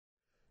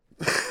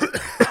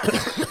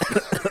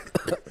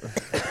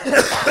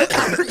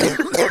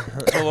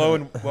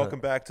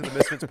back to the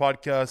Misfits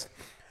podcast.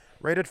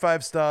 Rated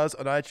 5 stars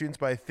on iTunes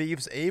by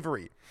Thieves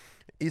Avery.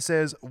 He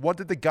says, what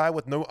did the guy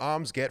with no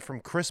arms get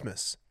from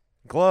Christmas?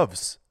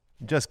 Gloves.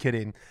 Just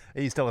kidding.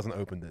 He still hasn't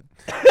opened it.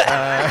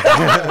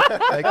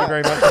 Thank you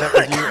very much for that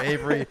review,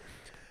 Avery.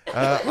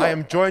 I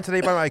am joined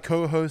today by my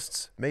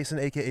co-hosts, Mason,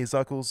 a.k.a.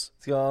 Zuckles.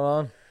 What's going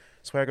on?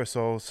 Swagger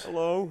Souls.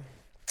 Hello.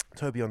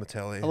 Toby on the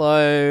telly.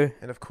 Hello.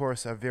 And of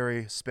course, our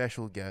very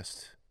special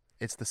guest.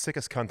 It's the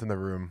sickest cunt in the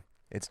room.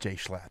 It's Jay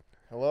Schlatt.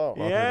 Hello.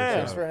 Yeah.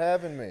 Thanks for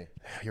having me.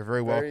 You're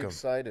very Very welcome.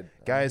 excited.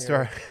 Guys,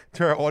 to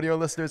our audio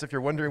listeners, if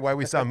you're wondering why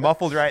we sound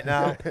muffled right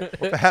now,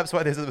 or perhaps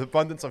why there's an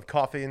abundance of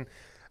coughing,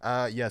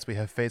 yes, we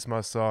have face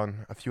masks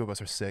on. A few of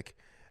us are sick.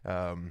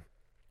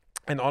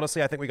 And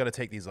honestly, I think we got to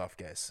take these off,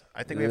 guys.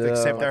 I think we have to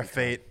accept our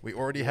fate. We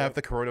already have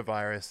the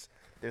coronavirus.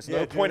 There's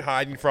no point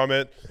hiding from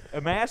it. A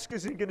mask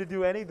isn't going to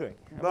do anything.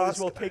 Might as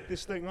well take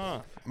this thing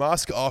off.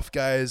 Mask off,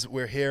 guys.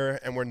 We're here,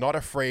 and we're not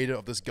afraid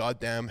of this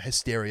goddamn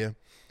hysteria.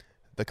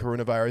 The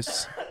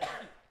coronavirus.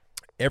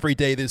 Every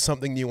day there's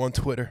something new on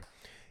Twitter.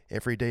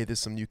 Every day there's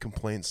some new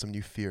complaints, some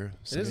new fear.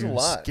 Some is a new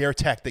lot. scare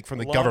tactic from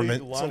the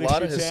government. It's a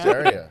lot of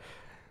hysteria.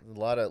 A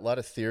lot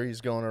of theories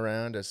going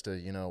around as to,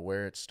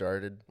 where it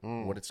started,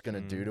 what it's going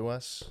to do to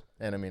us.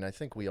 And I mean, I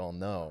think we all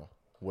know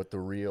what the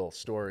real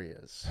story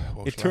is.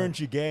 Well, It turns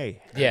you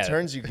gay. It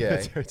turns you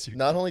gay. turns you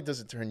Not only does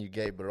it turn you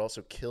gay, but it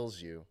also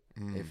kills you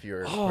if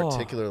you're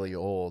particularly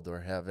old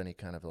or have any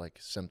kind of like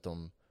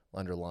symptom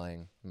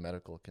underlying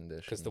medical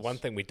conditions. Because the one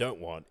thing we don't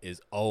want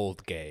is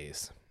old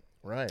gays.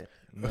 Right.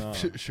 No.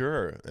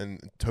 Sure.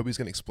 And Toby's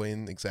going to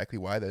explain exactly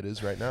why that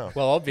is right now.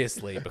 Well,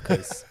 obviously,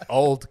 because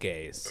old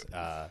gays,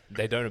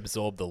 they don't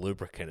absorb the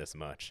lubricant as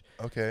much.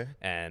 Okay.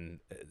 And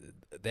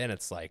then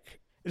it's like,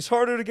 It's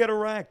harder to get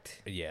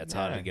erect. yeah, it's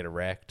harder to get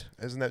erect.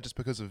 Isn't that just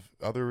because of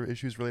other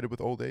issues related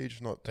with old age,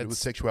 not to do with It's-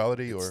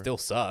 sexuality? It Or still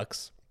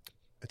sucks.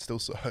 it still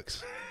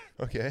sucks?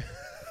 Okay.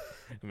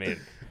 I mean,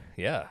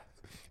 yeah.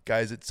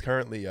 Guys, it's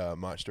currently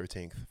March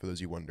 13th, for those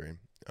of you wondering.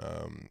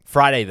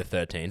 Friday the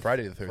 13th.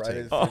 Friday the 13th.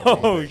 Friday the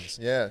Oh,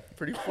 Yeah,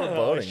 pretty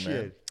foreboding, man.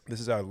 shit. This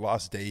is our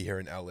last day here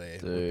in LA.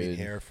 We've been Dude.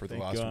 here for the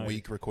Thank last God.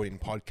 week recording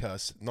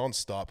podcasts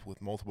non-stop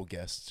with multiple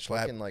guests.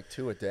 Fucking like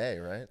 2 a day,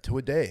 right? 2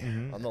 a day.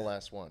 Mm-hmm. I'm the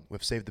last one.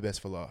 We've saved the best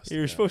for last.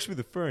 You're supposed to be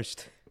the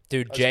first.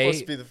 Dude, I was supposed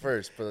to Jay, be the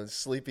first, but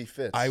sleepy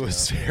fits. I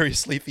was very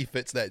sleepy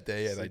fits that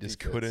day, and I Sleepy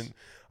just fits. couldn't.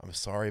 I'm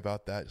sorry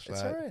about that. It's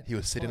Schlatt. all right. He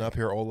was sitting Fine. up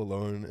here all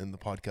alone in the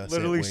podcast. set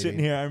Literally waiting. sitting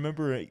here. I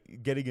remember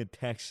getting a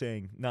text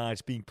saying, nah,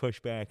 it's being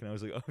pushed back. And I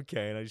was like,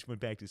 okay. And I just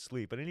went back to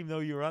sleep. I didn't even know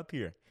you were up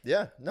here.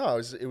 Yeah, no,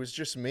 it was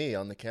just me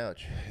on the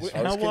couch. Wait,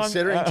 I was how long-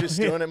 considering just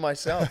doing it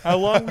myself. How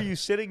long were you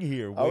sitting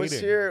here waiting? I was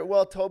here.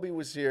 Well, Toby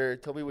was here.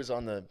 Toby was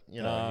on the, he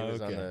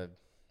was on okay. the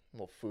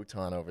little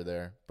futon over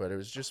there. But it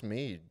was just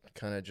me,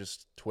 kind of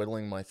just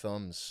twiddling my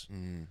thumbs,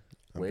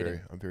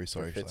 waiting I'm very for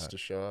sorry, Fitz Schlatt. to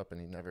show up, and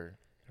he never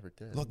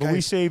did. Look, But we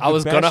guys, saved I the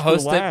was best going to for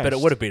host it, but it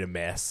last. would have been a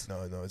mess.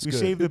 no, it's We good.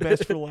 saved the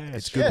best for last.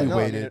 It's good we I mean,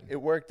 waited.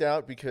 it worked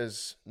out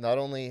because not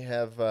only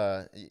have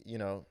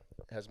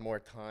has more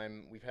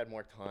time. We've had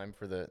more time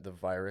for the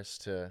virus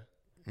to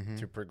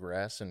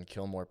progress and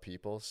kill more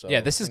people. So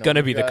Yeah, this is you know, going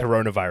to we've be the got-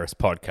 coronavirus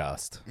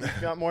podcast.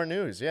 We've got more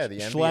news. Yeah, the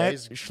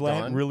NBA's Schlatt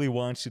done. really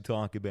wants to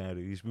talk about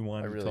it. He's been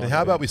wanting really to do. talk And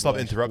how about we it stop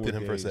the last interrupting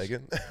 4 him for a days.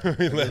 second? We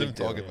let Really him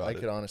talk do. about I it.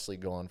 could honestly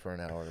go on for an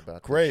hour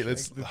about Great.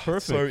 this. Let's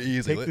Perfect. so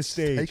easy. Take the Let's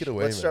stage. Take it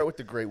away. Let's man. start with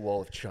the Great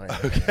Wall of China.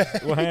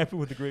 What happened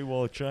with the Great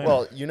Wall of China?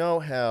 Well, you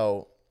know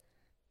how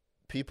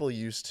people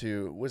used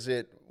to was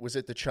it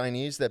the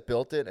Chinese that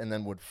built it and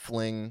then would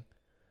fling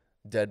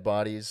dead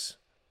bodies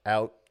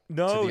out to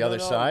the other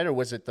side, or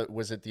was it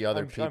the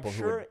other people I'm who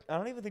sure, would? I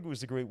don't even think it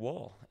was the Great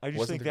Wall. I just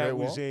Wasn't think the that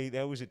Great was Wall?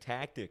 that was a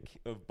tactic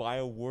of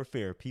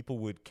biowarfare. People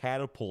would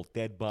catapult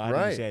dead bodies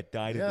Right. that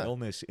died Yeah. of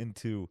illness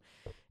into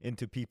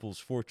people's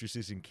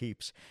fortresses and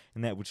keeps,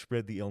 and that would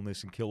spread the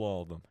illness and kill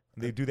all of them.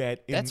 They do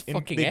that. That's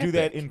fucking They do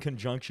that epic. in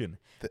conjunction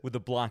with a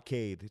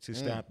blockade to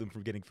stop them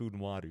from getting food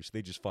and water. So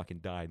they just fucking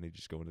die and they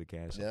just go into the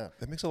castle. Yeah,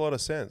 That makes a lot of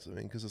sense. I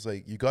mean, because it's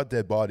like you got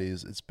dead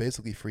bodies. It's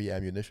basically free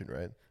ammunition,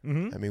 right?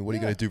 I mean, what are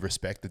you going to do?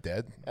 Respect the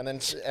dead? and then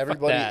that.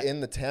 everybody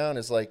in the town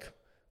is like,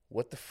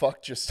 "What the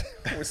fuck just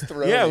was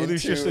thrown Yeah, well, into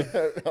there's just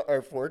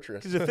our fortress?"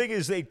 Because the thing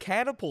is, they'd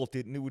catapult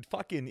it, and it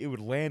would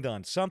land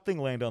on something,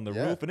 land on the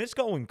Yeah. roof, and it's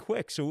going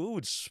quick, so it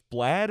would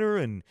splatter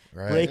and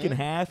Right. break in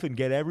half and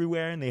get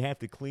everywhere, and they have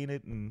to clean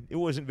it, and it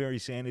wasn't very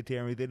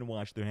sanitary. They didn't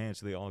wash their hands,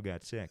 so they all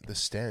got sick. The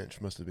stench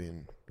must have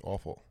been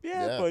awful.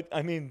 Yeah, Yeah. but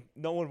I mean,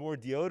 no one wore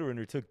deodorant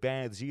or took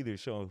baths either,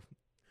 so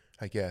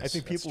I guess. I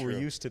think That's people were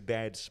true. used to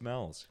bad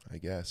smells. I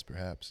guess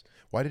perhaps.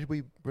 Why did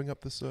we bring up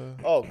this?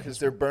 Oh, because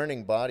they're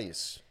burning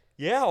bodies.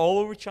 Yeah, all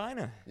over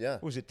China. Yeah.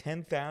 Was it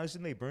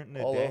 10,000 they burnt in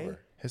a All day? over.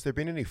 Has there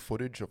been any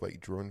footage of like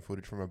drone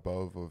footage from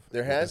above of?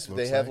 There what has. this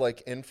They looks have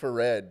like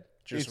infrared,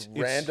 just It's-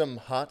 random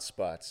hot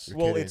spots. You're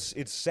Well, kidding.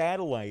 it's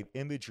satellite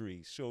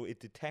imagery, so it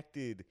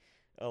detected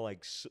a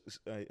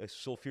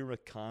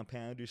sulfuric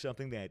compound or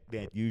something that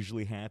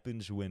usually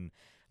happens when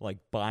like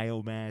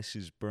biomass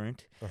is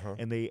burnt,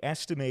 and they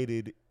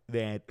estimated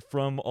that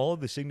from all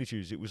of the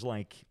signatures, it was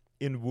like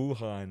in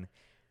Wuhan,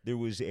 there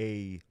was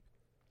a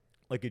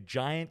like a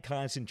giant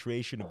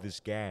concentration of this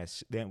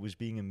gas that was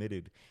being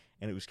emitted,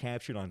 and it was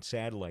captured on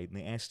satellite. And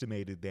they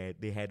estimated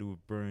that they had to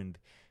have burned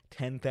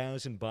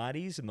 10,000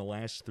 bodies in the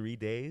last 3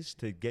 days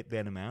to get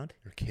that amount.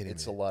 You're kidding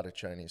It's me. a lot of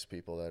Chinese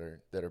people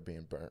that are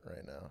being burnt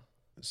right now.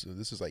 So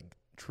this is like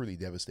truly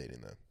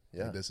devastating then.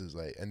 Yeah. Like, this is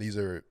like, and these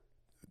are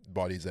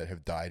bodies that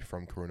have died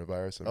from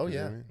coronavirus. I'm Oh,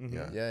 yeah. presuming? Mhm.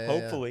 Yeah. Yeah.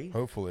 Hopefully.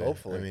 Hopefully.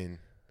 Hopefully. I mean,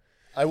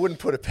 I wouldn't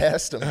put it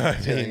past them I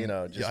to, mean,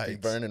 just be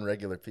yikes. burning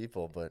regular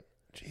people, but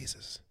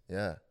Jesus.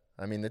 yeah.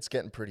 I mean, it's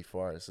getting pretty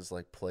far. This is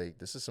like plague.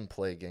 This is some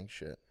Plague Inc.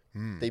 shit.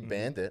 Hmm. They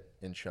banned it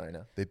in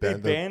China. They They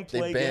banned banned They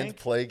Plague banned Inc.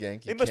 Plague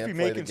Inc. They You must can't be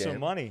play the making some game.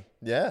 money.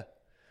 Yeah.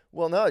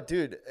 Well, no,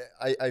 dude.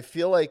 I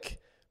feel like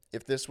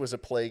if this was a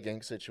Plague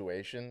Inc.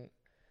 situation,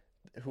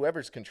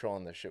 whoever's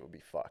controlling this shit would be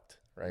fucked,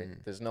 right?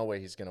 There's no way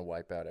he's gonna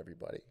wipe out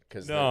everybody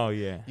because No,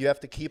 yeah. you have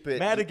to keep it.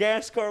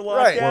 Madagascar locked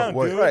Right. down,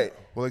 What- dude. Right.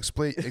 Well,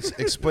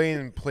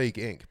 explain Plague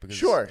Inc. Because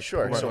Sure. people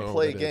might not So know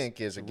Plague what it is.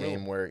 Inc. is a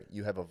game where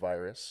you have a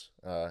virus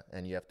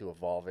and you have to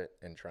evolve it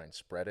and try and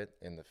spread it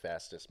in the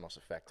fastest, most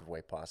effective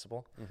way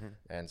possible.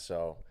 And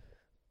so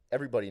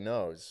everybody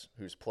knows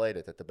who's played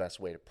it that the best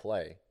way to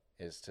play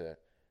is to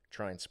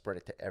try and spread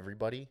it to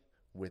everybody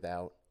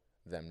without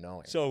them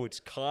knowing. So it's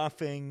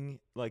coughing,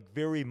 like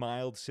very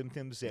mild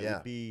symptoms that Yeah.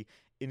 would be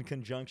in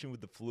conjunction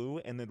with the flu,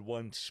 and then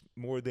once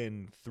more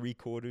than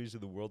 3/4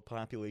 of the world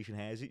population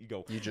has it, you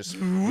go, You just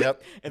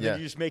yep. and yeah. then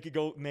you just make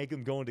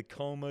them go into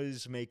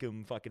comas, make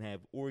them fucking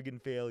have organ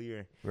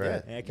failure, Right. Yeah.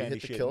 and that You kind hit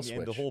of the shit. kill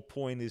And the switch. whole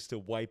point is to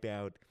wipe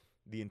out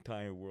the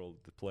entire world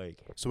with the plague.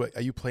 So wait,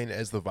 are you playing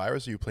as the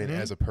virus, or are you playing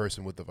as a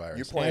person with the virus?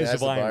 You're playing As as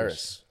the the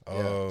virus.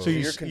 virus. Oh. So you,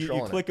 you're s- you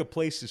controlling click a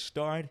place to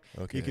start.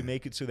 Okay. You can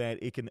make it so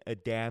that it can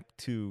adapt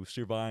to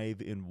survive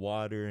in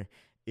water,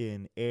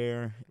 in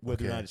air,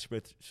 whether or Okay. not it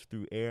spreads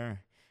through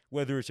air,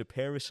 whether it's a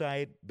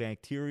parasite,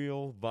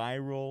 bacterial,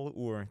 viral,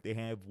 or they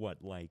have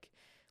what like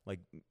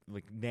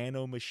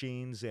nano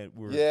machines that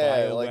were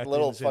Yeah, like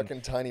little bioweapons and-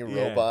 fucking tiny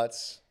yeah.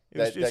 robots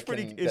It's that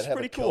pretty- can, it's that have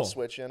pretty a kill cool.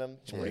 switch in them.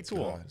 It's pretty my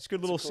cool. God. It's a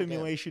good little It's a cool game.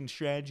 simulation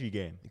strategy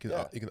game. You can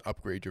Yeah. you can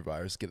upgrade your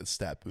virus, get a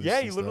stat boost. Yeah,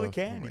 and you literally stuff.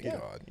 can. Oh my Yeah.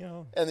 God. You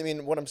know, And I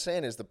mean, what I'm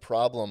saying is the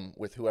problem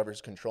with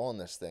whoever's controlling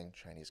this thing,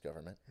 Chinese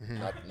government,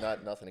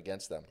 not nothing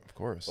against them, Of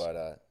course.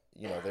 but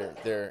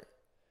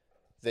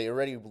they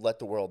already let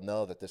the world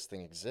know that this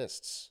thing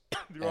exists.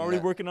 they're And already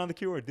that- working on the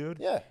cure, dude.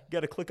 Yeah. You got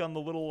to click on the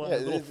little Yeah,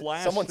 little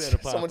flash. someone's that are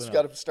popping someone's up.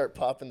 got to start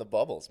popping the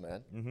bubbles,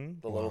 man. Mm-hmm.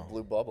 The little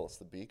blue bubbles,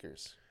 the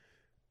beakers.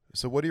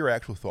 So what are your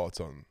actual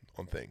thoughts on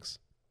things?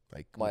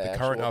 Like My with the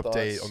current actual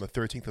update thoughts? on the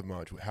 13th of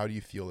March, how do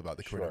you feel about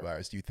the Sure.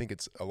 coronavirus? Do you think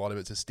it's a lot of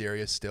it's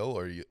hysteria still,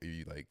 or are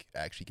you like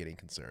actually getting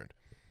concerned?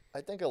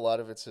 I think a lot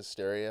of it's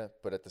hysteria,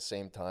 but at the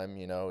same time,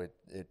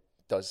 it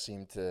does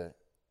seem to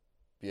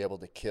be able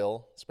to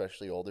kill,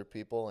 especially older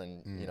people.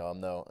 And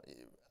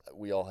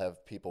we all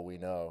have people we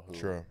know who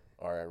Sure.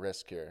 are at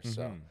risk here.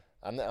 So Mhm.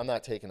 I'm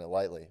not taking it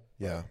lightly.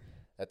 but Yeah.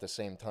 At the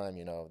same time,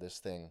 this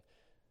thing,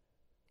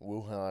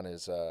 Wuhan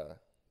is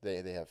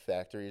they have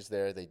factories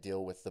there. They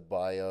deal with the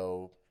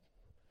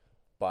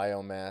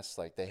biomass.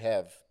 Like they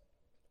have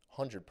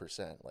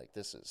 100%. Like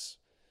this is.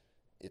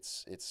 It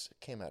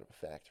came out of a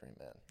factory,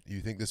 man.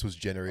 You think this was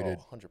generated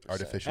 100%.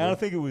 artificially? I don't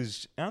think it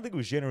was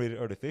generated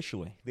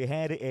artificially. They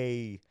had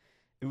it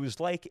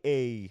was like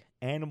a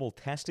animal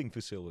testing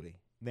facility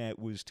that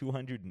was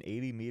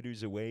 280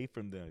 meters away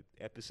from the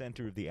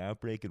epicenter of the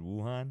outbreak in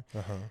Wuhan.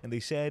 Uh-huh. And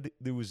they said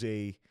there was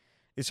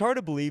it's hard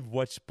to believe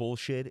what's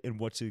bullshit and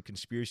what's a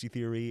conspiracy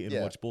theory and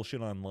Yeah. what's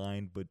bullshit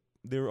online, but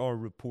there are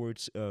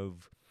reports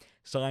of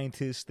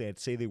scientists that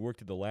say they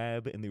worked at the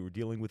lab and they were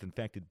dealing with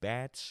infected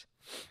bats.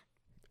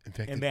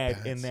 Infected And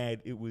bats.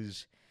 that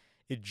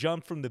it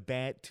jumped from the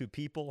bat to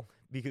people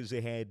because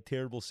they had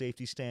terrible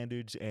safety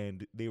standards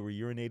and they were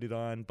urinated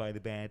on by the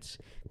bats.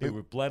 They Wait.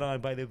 were bled on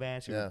by the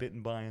bats. They Yeah. were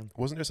bitten by them.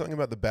 Wasn't there something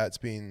about the bats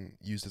being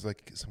used as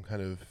like some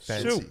kind of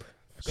fancy Soup.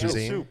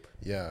 cuisine? Soup.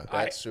 Yeah.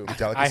 Bat soup. A I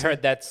delicacy?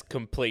 heard that's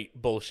complete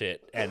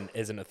bullshit and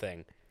isn't a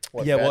thing.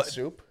 What, Yeah, bat well-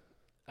 soup?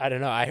 I don't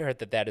know. I heard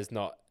that is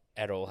not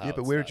at all how Yeah,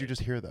 but it where did you started.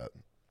 just hear that?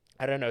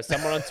 I don't know.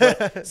 Someone on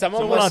Twitter.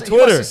 Someone was on You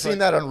Twitter. must have seen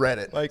that on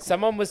Reddit. Like,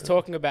 Someone was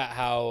talking about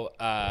how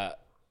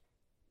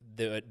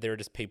there are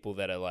just people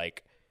that are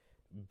like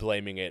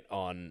blaming it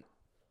on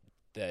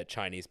the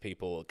Chinese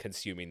people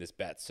consuming this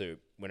bat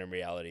soup when in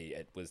reality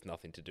it was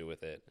nothing to do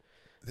with it.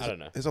 I don't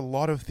know. There's a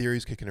lot of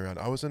theories kicking around.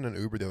 I was in an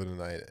Uber the other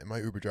night, and my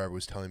Uber driver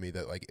was telling me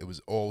that like it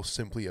was all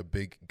simply a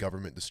big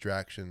government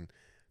distraction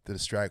to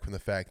distract from the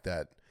fact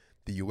that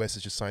the U.S.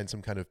 has just signed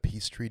some kind of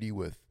peace treaty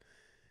with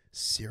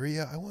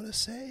Syria. I want to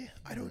say.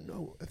 I don't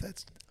know if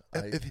that's.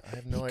 I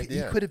have no He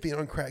idea. could have been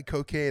on crack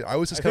cocaine. I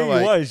was I just kind think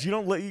of it like. was. You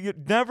don't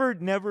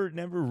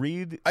never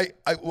read.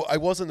 I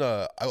wasn't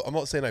I'm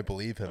not saying I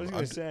believe him. I was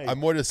gonna say. I'm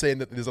more just saying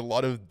that there's a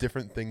lot of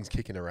different things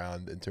kicking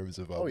around in terms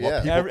of Oh, what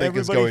yeah. people think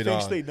is Everybody going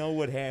thinks on. they know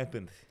what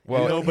happened.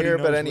 Well, You don't Nobody hear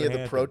knows about any what of the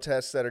happened.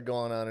 protests that are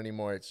going on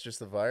anymore. It's just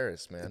the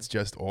virus, man. It's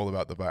just all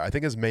about the virus. I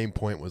think his main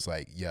point was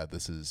like, yeah,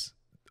 this is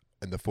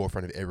in the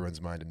forefront of everyone's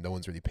mind, and no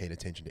one's really paying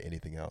attention to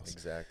anything else.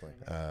 Exactly.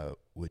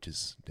 Which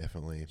is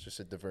definitely It's just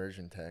a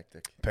diversion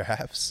tactic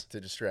perhaps to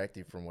distract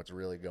you from what's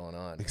really going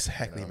on.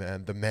 exactly, you know?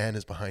 man. The man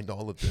is behind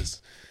all of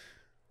this.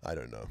 I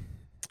don't know.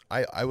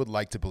 I would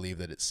like to believe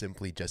that it's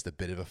simply just a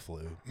bit of a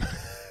flu,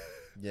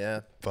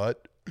 Yeah.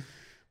 but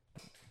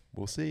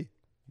we'll see.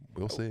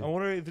 We'll see. I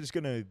wonder if it's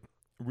going to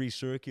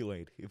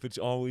recirculate, if it's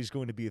always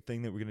going to be a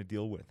thing that we're going to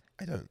deal with.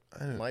 I don't.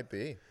 Might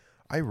be.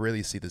 I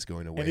really see this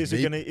going away. And is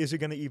it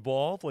gonna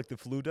evolve like the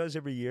flu does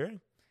every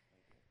year?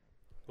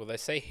 Well, they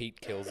say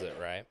heat kills it,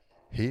 right?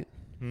 heat?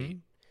 Heat.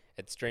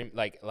 Extreme,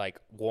 like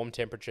warm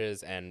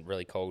temperatures and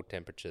really cold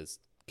temperatures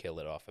kill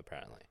it off.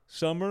 Apparently,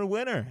 Summer,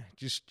 winter.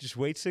 Just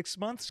wait 6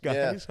 months,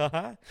 guys.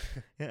 Haha.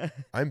 Yeah.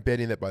 I'm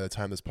betting that by the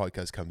time this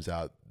podcast comes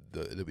out,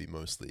 it'll be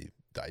mostly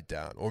died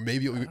down, or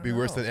maybe it'll be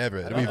worse than ever.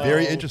 It'll be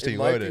very interesting, It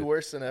might won't be it?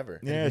 worse than ever.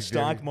 Yeah,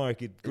 stock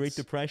market, Great it's-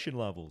 Depression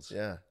levels.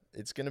 Yeah.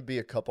 It's going to be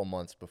a couple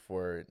months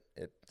before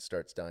it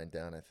starts dying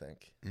down, I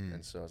think.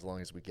 And so as long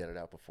as we get it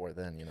out before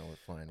then, we're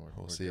fine. We'll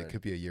we're see. good. It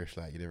could be a year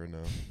Schlatt. You never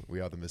know.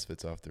 We are the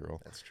misfits after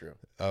all. That's true.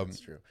 Um, That's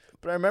true.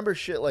 But I remember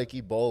shit like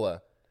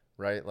Ebola,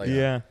 right? Like,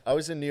 Yeah. I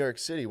was in New York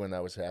City when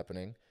that was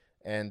happening,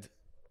 and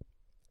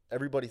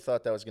everybody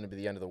thought that was going to be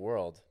the end of the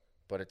world.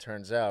 But it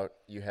turns out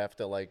you have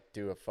to like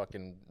do a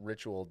fucking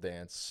ritual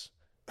dance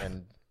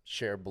and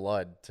share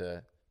blood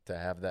to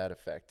have that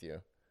affect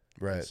you.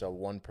 Right. And so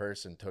one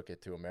person took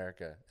it to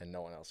America, and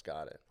no one else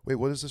got it. Wait,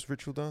 what is this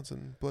ritual dance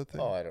and blood thing?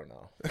 Oh, I don't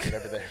know.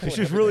 Whatever they, It's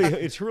just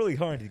it's really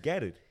hard to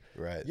get it.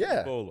 Right.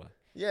 yeah, Ebola.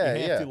 yeah, You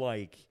have yeah. to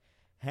like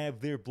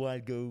have their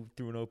blood go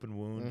through an open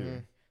wound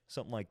or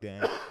something like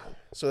that.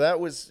 So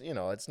that was,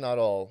 it's not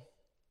all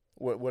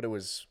what it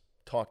was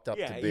talked up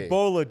Yeah, to be.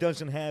 Ebola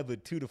doesn't have a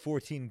 2 to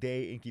 14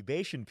 day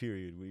incubation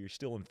period where you're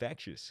still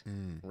infectious,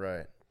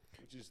 Right.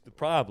 which is the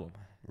problem.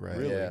 Right.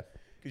 Really. Yeah.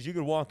 Because you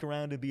could walk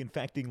around and be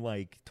infecting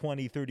like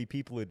 20, 30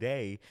 people a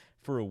day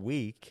for a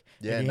week,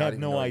 Yeah, and you not have even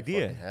no know you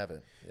idea. fucking have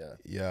it. Yeah.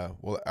 Yeah.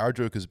 Well, our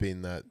joke has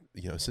been that,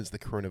 since the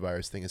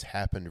coronavirus thing has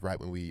happened right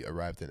when we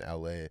arrived in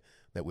LA,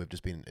 that we've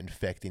just been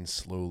infecting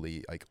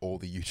slowly, like all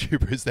the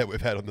YouTubers that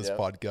we've had on this Yep.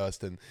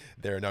 podcast, and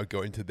they're now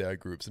going to their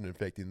groups and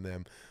infecting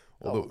them.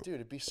 Oh, dude,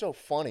 it'd be so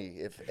funny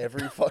if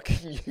every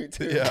fucking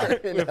YouTuber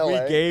Yeah. in If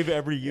LA. we gave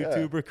every Yeah.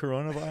 YouTuber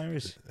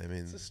coronavirus, I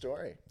mean, It's a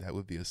story. that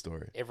would be a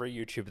story. every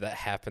YouTuber that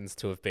happens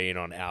to have been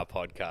on our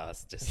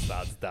podcast just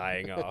starts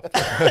dying off.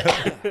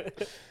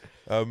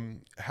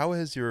 How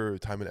has your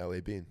time in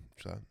LA been,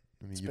 Schlatt?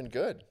 I mean, It's been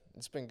good.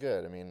 It's been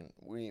good. I mean,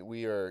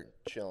 we are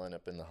chilling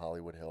up in the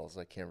Hollywood Hills.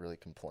 I can't really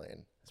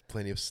complain. there's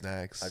plenty of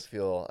snacks. I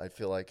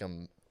feel like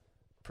I'm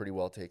pretty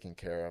well taken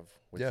care of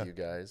with Yeah. you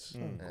guys,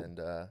 and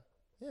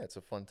yeah, it's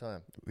a fun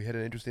time. We had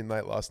an interesting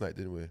night last night,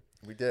 didn't we?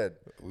 We did.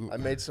 I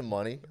made some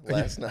money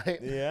last night.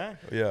 yeah.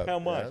 Yeah. How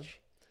much?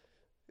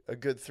 A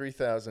good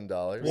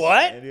 $3,000.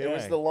 What? It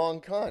was the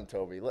long con,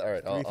 Toby. All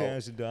right,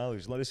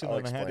 $3,000. Let us I'll know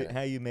explain it.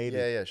 how you made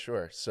Yeah, it. yeah,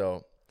 sure.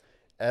 So,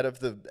 out of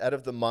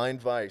the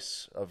mind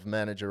vice of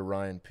manager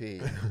Ryan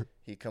P,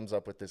 he comes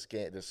up with this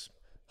game, this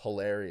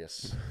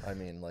hilarious. I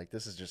mean, like,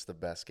 this is just the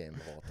best game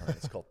of all time.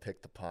 It's called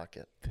Pick the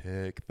Pocket.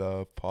 Pick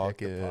the pocket.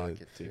 Pick the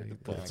pocket, dude.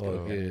 Let's pocket.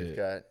 go. We've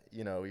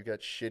got, we've got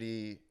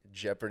shitty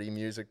Jeopardy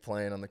music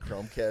playing on the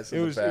Chromecast in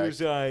It was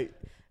the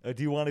back.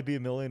 do you want to be a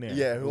millionaire?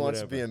 Yeah, or who wants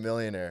to whatever. be a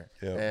millionaire?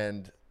 Yeah.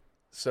 And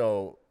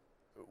so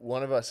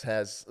one of us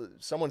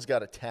someone's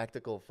got a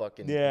tactical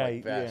fucking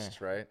vest,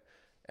 right?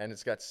 And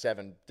it's got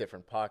 7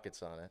 different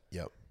pockets on it.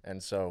 Yep.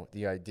 And so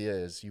the idea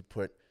is you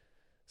put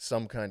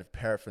some kind of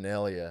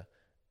paraphernalia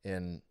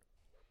in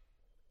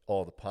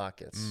all the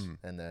pockets,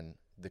 and then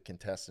the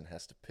contestant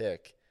has to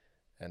pick,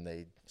 and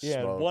they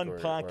smoke one or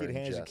pocket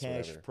has a ingest,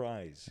 cash whatever.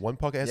 prize. One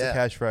pocket has the Yeah.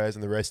 cash fries,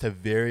 and the rest have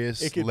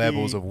various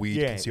levels of weed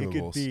consumables. It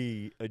could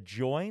be a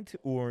joint,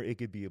 or it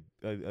could be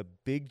a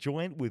big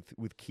joint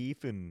with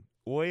keef and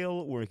oil,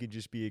 or it could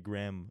just be a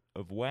gram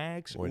of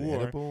wax, Or an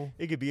edible.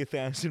 it could be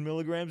 1,000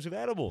 milligrams of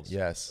edibles.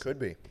 Yes. Could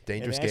be.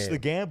 Dangerous and that's game. the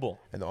gamble.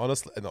 And the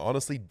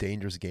honestly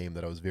dangerous game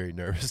that I was very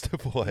nervous to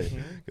play,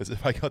 because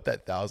if I got that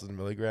 1,000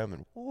 milligram,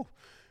 then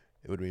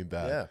it would have been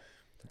bad. Yeah.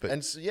 But-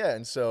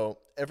 And so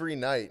every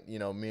night,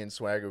 me and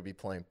Swagger would be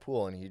playing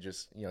pool, and he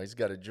just, he's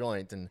got a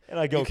joint, and And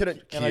I go, you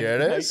couldn't, and I-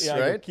 "¿Quieres?" I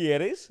go, right?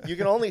 "¿Quieres?" You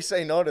can only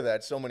say no to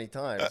that so many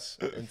times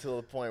until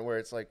the point where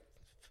it's like,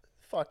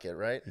 fuck it,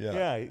 right?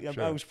 Yeah. Yeah,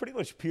 sure. I was pretty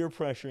much peer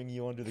pressuring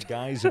you under the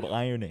guise of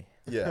irony.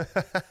 Yeah.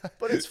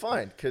 But it's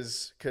fine,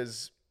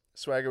 because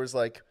Swagger was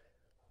like,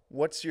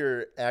 what's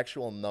your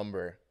actual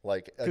number?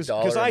 Like a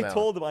dollar Because I amount.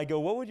 told him, I go,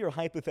 what would your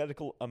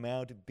hypothetical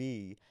amount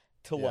be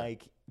to Yeah.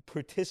 like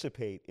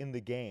participate in the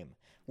game?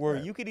 Where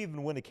Right. you could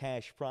even win a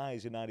cash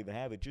prize and not even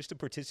have it, just to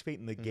participate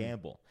in the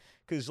gamble.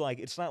 Because like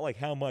it's not like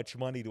how much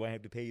money do I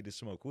have to pay you to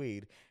smoke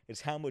weed?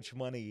 It's how much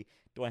money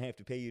do I have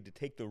to pay you to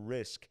take the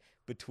risk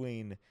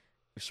between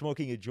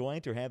smoking a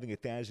joint or having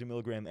 1,000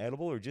 milligram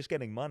edible or just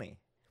getting money.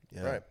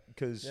 Yeah. Right.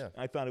 Because Yeah.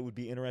 I thought it would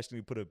be interesting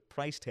to put a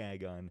price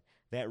tag on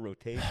that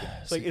rotation.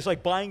 It's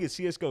like buying a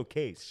CS:GO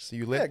case. So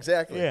you Yeah, let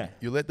exactly. Yeah.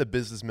 you let the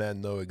businessman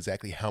know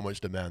exactly how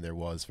much demand there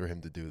was for him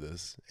to do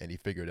this, and he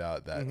figured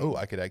out that Mm-hmm. oh,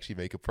 I could actually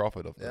make a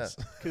profit of this.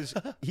 Because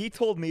he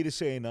told me to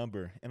say a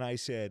number, and I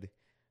said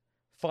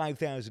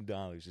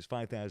 $5,000. Is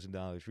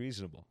 $5,000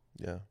 reasonable?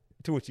 Yeah.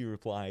 To which he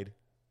replied,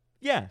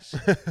 yes.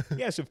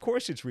 Yes, of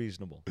course it's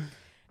reasonable.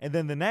 And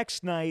then the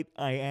next night,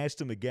 I asked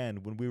him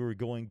again when we were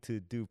going to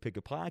do Pick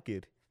a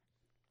Pocket,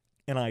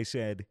 and I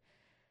said,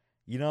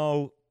 you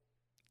know,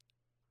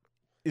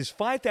 is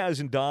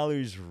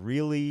 $5,000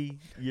 really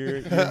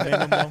your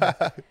minimum?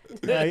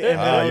 And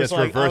I was yes,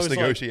 like- reverse I was like-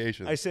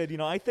 negotiation. I said,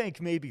 I think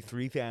maybe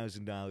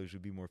 $3,000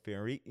 would be more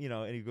fair.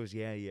 And he goes,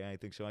 yeah, I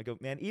think so. I go,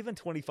 man, even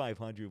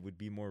 $2,500 would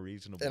be more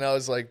reasonable. And I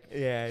was like,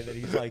 Yeah, and then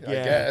he's like, I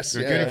yeah, guess.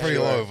 You're yeah, getting pretty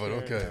sure. low,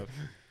 but fair okay. enough.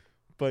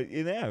 But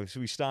so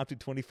we stopped at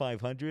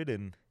 2,500,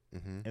 and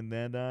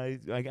then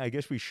I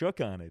guess we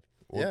shook on it.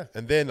 Yeah.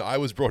 And then I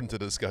was brought into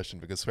the discussion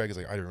because Swag is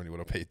like, I don't really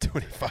want to pay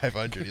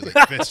 $2,500. He's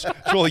like, Fitz,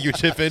 surely you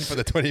chip in for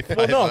the $2,500.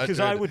 Well, no, because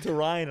I went to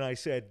Ryan and I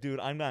said, dude,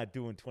 I'm not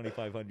doing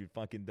 $2,500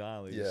 fucking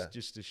dollars Yeah.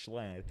 just to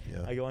Schlatt.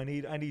 Yeah. I go, I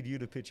need you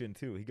to pitch in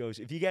too. He goes,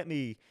 if you get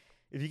me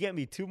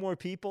 2 more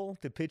people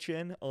to pitch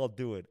in, I'll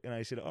do it. And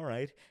I said, all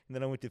right. And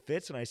then I went to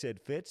Fitz and I said,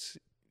 Fitz,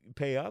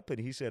 pay up. And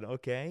he said,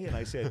 okay. And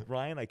I said,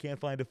 Ryan, I can't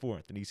find a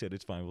fourth. And he said,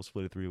 it's fine. We'll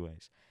split it 3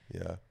 ways.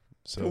 Yeah. To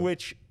So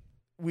which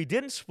we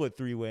didn't split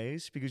 3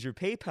 ways because your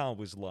PayPal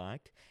was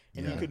locked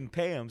and you Yeah. couldn't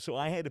pay him. So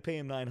I had to pay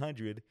him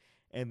 $900,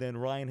 and then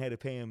Ryan had to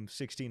pay him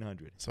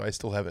 $1,600. So I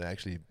still haven't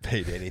actually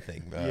paid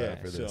anything Yeah,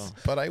 for this, so-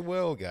 but I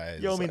will,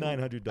 guys. You owe me I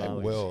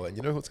 $900. will, and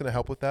you know what's going to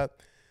help with that?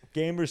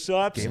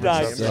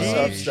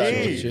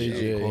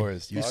 Gamersubs.gg. Of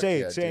course. You Fuck say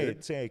yeah, it, say dude.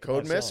 it, say it. Code Come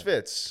on, sell it.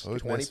 Misfits.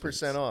 Code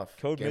 20% off.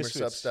 Code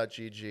Misfits.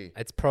 Gamersubs.gg.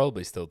 It's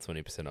probably still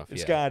 20% off.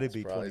 It's yeah. got to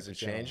be 20%. Probably is it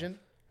changing?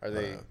 Are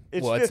they?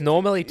 Well, it's 50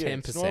 normally yeah,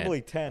 It's 10%.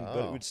 normally 10, Oh.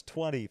 but it's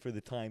 20 for the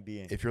time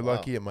being. If you're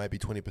lucky, it might be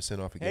 20%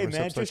 off at Hey,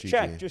 man, just gamersubs.gg.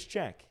 check. Just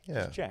check.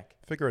 Yeah. Just check.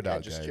 Figure it Yeah,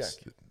 out, just guys.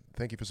 check.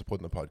 Thank you for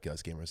supporting the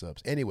podcast, Gamersubs.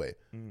 Anyway,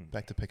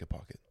 back to Pick a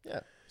Pocket. Yeah.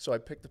 So I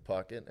picked the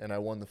pocket and I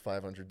won the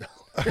 $500.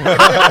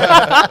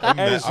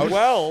 As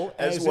well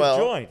as a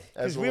joint. as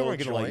Because a we little weren't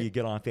going to let joint. you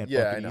get off that Yeah,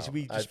 I fucking know. easy.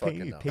 We I just fucking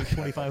paid know.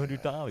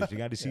 $2,500. We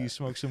got to see you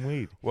smoke some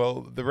weed.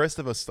 Well, the rest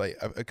of us, like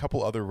a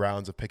couple other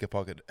rounds of Pick a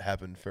Pocket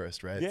happened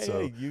first, right? Yeah,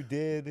 so yeah, you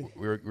did.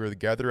 we were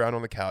gathered around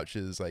on the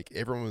couches. Like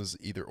everyone was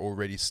either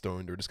already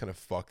stoned or just kind of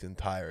fucked and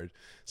tired.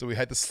 So we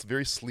had this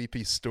very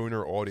sleepy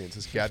stoner audience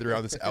just gathered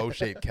around this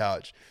L-shaped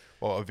couch.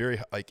 Well, a very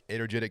like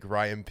energetic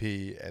Ryan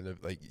P. and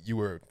like you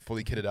were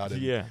fully kitted out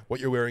in Yeah. what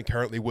you're wearing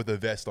currently with a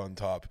vest on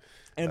top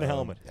And the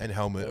helmet. and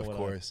helmet, Throw of it on.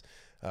 course.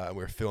 We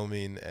were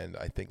filming, and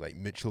I think like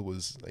Mitchell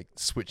was like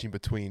switching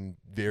between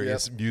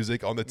various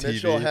music on the TV.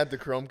 Mitchell had the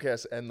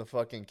Chromecast and the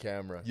fucking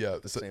camera Yeah,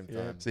 at the so- same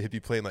time. So he'd be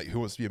playing like "Who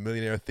Wants to Be a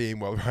Millionaire"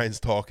 theme while Ryan's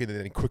talking, and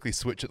then quickly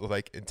switch it to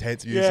like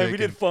intense music. Yeah, we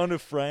did and- Phone a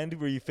Friend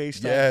where you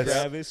FaceTime Yes.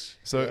 Travis.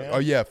 So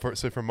yeah.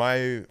 for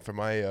my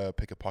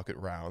Pick a Pocket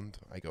round,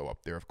 I go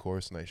up there, of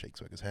course, and I shake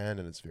Swagger's hand,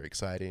 and it's very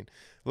exciting.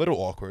 A little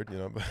awkward,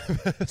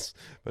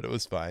 but it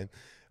was fine.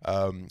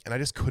 And I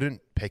just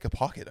couldn't pick a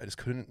pocket. I just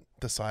couldn't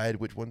decide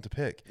which one to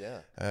pick.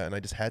 Yeah. And I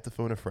just had to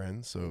phone a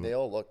friend. So They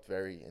all looked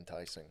very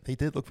enticing. they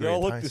did look They very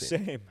all look the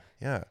enticing. same.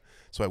 Yeah.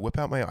 So I whip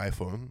out my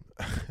iPhone,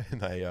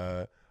 and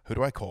I who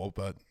do I call?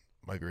 But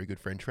my very good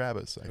friend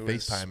Travis. I Who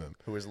is- FaceTime him.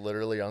 Who was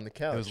literally on the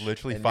couch. was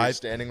literally and 5 you're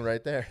standing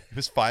right there. He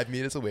was 5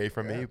 meters away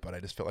from Yeah. me, but I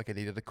just felt like I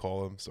needed to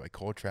call him. So I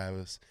called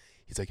Travis.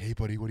 He's like, "Hey,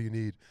 buddy, what do you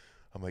need?"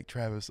 I'm like,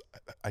 "Travis,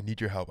 I need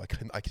your help.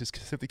 I just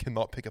simply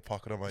cannot pick a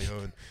pocket on my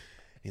own."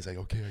 He's like,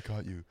 "Okay, I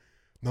got you.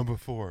 Number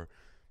 4."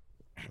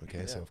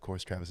 Okay, so Yeah. of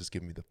course Travis is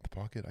giving me the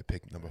pocket. I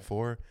picked number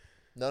 4.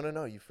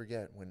 No. You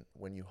forget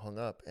when you hung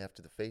up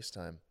after the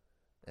FaceTime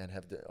and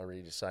have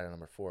already decided on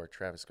number 4.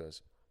 Travis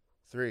goes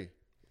 3.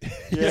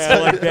 Yeah,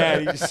 like that.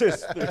 He just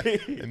says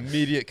 3.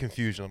 Immediate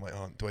confusion. I'm like,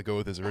 "Oh, do I go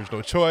with his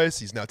original choice?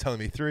 He's now telling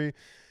me 3."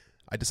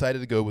 I decided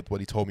to go with what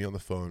he told me on the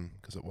phone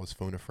because it was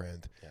phone a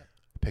friend. Yeah.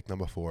 Pick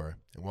number 4,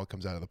 and what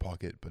comes out of the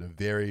pocket, but a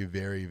very,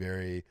 very,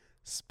 very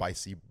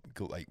spicy,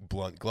 like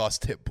blunt, glass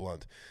tip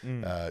blunt,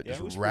 it just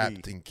was wrapped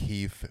pretty- in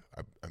keef.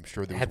 I'm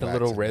sure there It was had the wax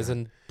little in there.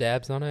 resin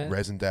dabs on it.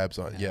 resin dabs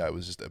on. Yeah, it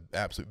was just an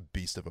absolute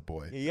beast of a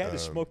boy. Yeah, you had to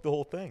smoke the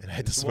whole thing. and I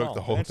had to as smoke well.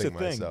 the whole That's thing the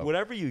thing. myself.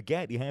 Whatever you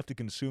get, you have to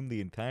consume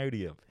the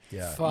entirety of.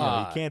 Yeah. Fuck. You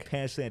know, you can't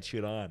pass that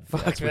shit on.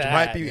 Fuck Which that,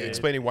 might be dude.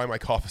 explaining why my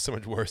cough is so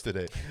much worse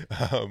today.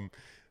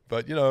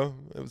 But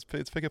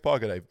it's pick a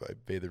pocket. I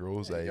obeyed the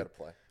rules. Yeah, you gotta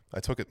play. I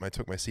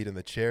took my seat in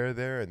the chair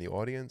there in the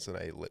audience, and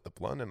I lit the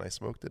blunt, and I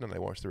smoked it, and I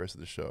watched the rest of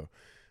the show.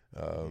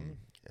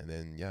 And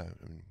then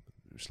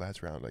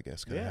Schlatt's round, I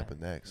guess, gonna Yeah. happen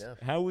next. Yeah.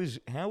 How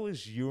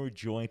was your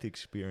joint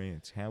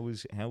experience? How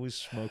was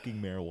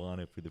smoking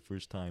marijuana for the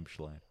first time,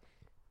 Schlatt?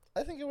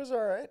 I think it was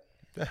all right.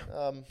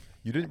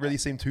 You didn't really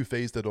seem too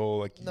phased at all.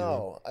 Like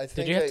No, I think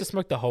Did you have to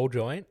smoke the whole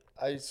joint?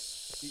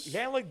 He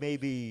had like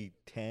maybe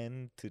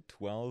 10 to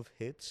 12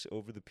 hits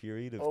over the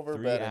period of over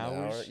 3 about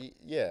hours. an hour.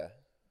 Yeah.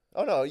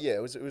 Oh no, yeah,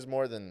 it was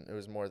more than an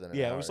hour.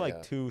 Yeah, it was like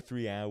yeah.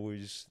 2-3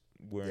 hours.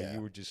 where Yeah.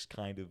 you were just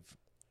kind of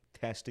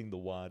testing the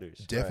waters.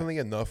 Definitely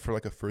enough for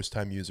like a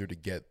first-time user to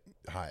get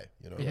high.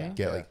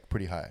 Get like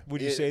pretty high.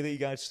 Would you say that you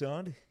got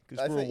stoned?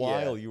 Because for a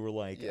while you were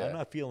like, Yeah. I'm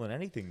not feeling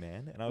anything,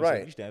 man. And I was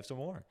like, you should have some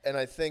more. And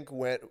I think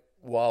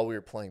while we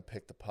were playing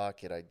Pick the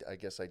Pocket, I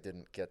guess I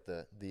didn't get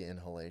the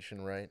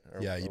inhalation right.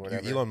 Or, Yeah, or you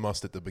whatever. Elon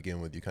Musked it to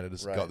begin with. You kind of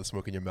just got the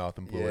smoke in your mouth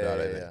and blew it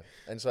out. I think.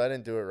 And so I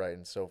didn't do it right.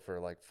 And so for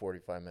like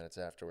 45 minutes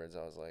afterwards,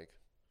 I was like,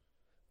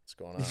 what's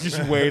going on?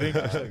 Just waiting.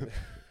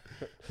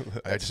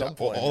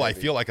 All I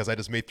feel like is I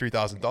just made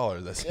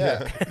 $3,000. That's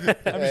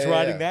I'm just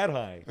riding that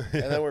high.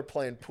 And then we're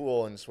playing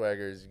pool and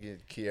Swagger's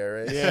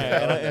Kieres.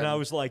 Yeah, and I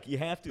was like, you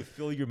have to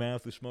fill your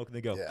mouth with smoke, and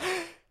they go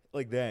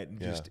like that, and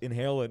just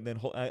inhale it, and then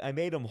I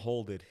made them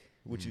hold it,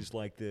 which is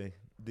like the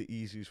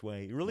easiest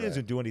way. It really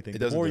doesn't do anything.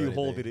 The more you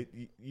hold it,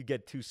 you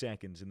get 2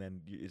 seconds, and then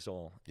it's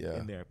all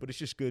in there. But it's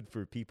just good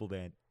for people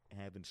that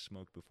haven't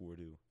smoked before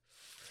to.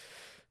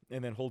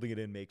 And then holding it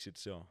in makes it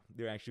so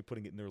they're actually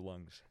putting it in their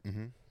lungs.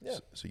 Mm-hmm. Yeah.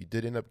 So you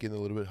did end up getting a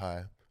little bit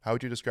high. How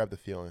would you describe the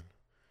feeling?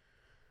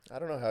 I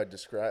don't know how to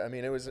describe. I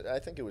mean, I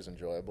think it was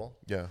enjoyable.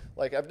 Yeah.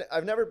 Like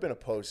I've never been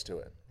opposed to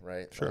it,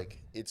 right? Sure.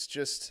 Like it's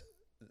just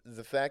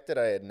the fact that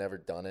I had never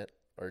done it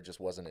or just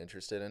wasn't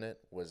interested in it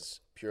was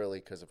purely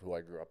because of who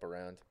I grew up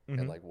around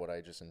and like what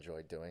I just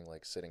enjoyed doing,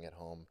 like sitting at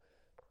home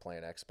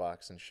playing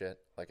Xbox and shit.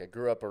 Like I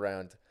grew up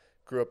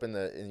in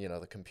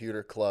the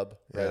computer club,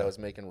 right? Yeah. I was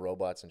making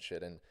robots and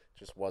shit and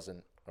just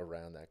wasn't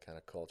around that kind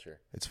of culture.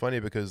 It's funny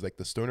because like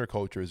the stoner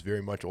culture is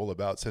very much all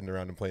about sitting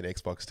around and playing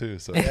Xbox too.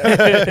 So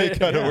it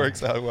kind of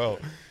works out well.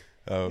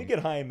 You get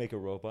high and make a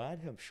robot,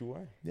 I'm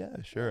sure. Yeah,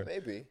 sure.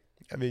 Maybe.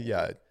 I mean,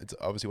 yeah, it's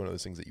obviously one of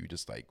those things that you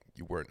just like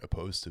you weren't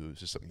opposed to.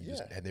 It's just something you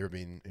just had never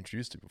been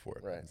introduced to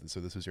before. Right. So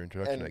this was your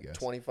introduction, And I guess.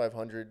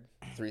 $2,500,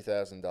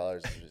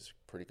 $3,000 is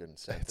pretty good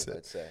incentive,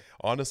 I'd say.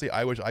 Honestly,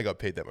 I wish I got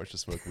paid that much to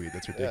smoke weed.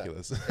 That's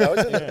ridiculous. That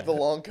was in the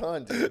long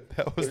con, dude.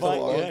 That was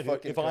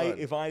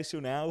If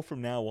I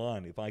from now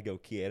on, if I go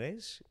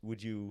quieres,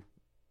 would you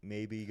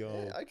maybe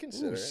go? Yeah, I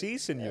consider it. Sí,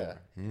 senor.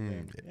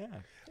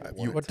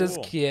 What does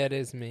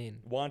quieres mean?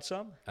 Want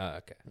some? Oh,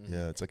 okay.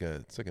 Yeah, it's like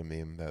a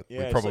meme that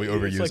Yeah, we're probably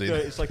overusing.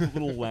 It's like the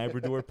little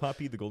Labrador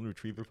puppy, the golden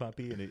retriever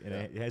puppy, and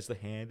it has the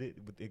hand.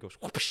 It goes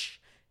whoosh.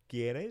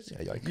 ¿Quieres?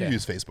 Yeah, you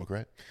use Facebook,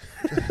 right?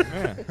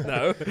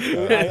 No.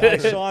 I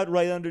saw it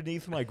right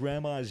underneath my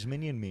grandma's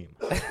minion meme.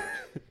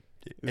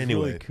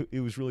 Anyway.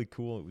 It was really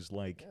cool. It was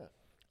like,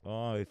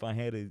 oh, if I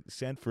had a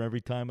cent for every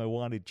time I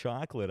wanted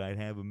chocolate, I'd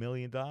have $1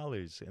 million.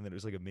 And then it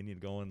was like a minion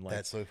going like,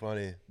 That's so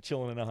funny.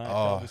 chilling in a hot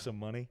tub with some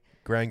money.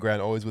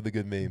 Gran always with the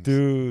good memes.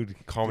 Dude.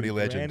 Comedy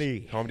legend. Granny.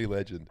 Comedy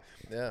legend.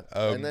 Yeah.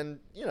 And then,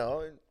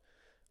 it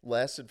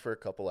lasted for a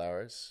couple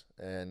hours.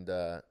 And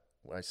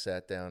I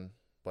sat down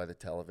by the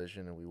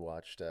television and we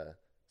watched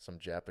some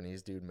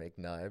Japanese dude make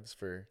knives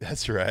for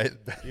That's right.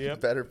 the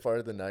better part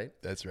of the night.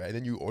 That's right. And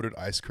then you ordered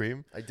ice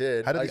cream. I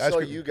did. How did I the ice saw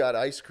cream- you got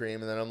ice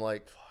cream, and then I'm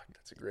like, fuck,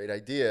 that's a great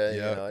idea.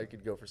 Yeah. I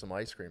could go for some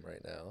ice cream right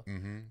now.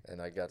 Mm-hmm.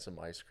 And I got some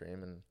ice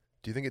cream. And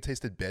Do you think it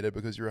tasted better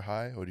because you were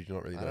high, or did you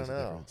not really I notice don't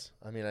the know. difference?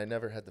 I mean, I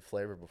never had the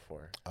flavor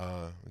before.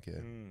 Okay.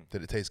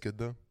 Did it taste good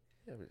though?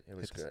 Yeah, it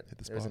was good. hit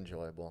the It was spot.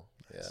 enjoyable.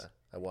 Yeah.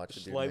 I watched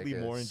it. Slightly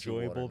more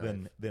enjoyable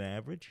than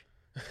average.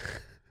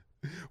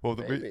 Well,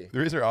 the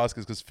reason I ask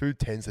is because food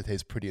tends to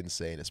taste pretty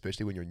insane,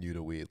 especially when you're new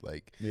to weed.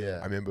 Like,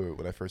 I remember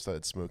when I first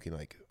started smoking,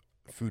 like,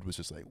 food was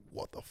just like,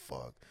 what the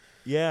fuck?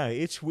 Yeah,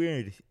 it's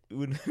weird.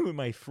 When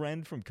my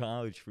friend from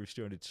college first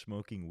started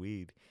smoking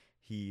weed,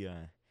 he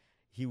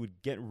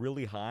would get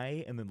really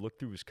high and then look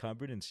through his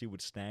cupboard and see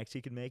what snacks he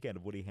could make out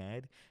of what he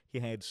had. He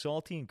had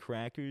saltine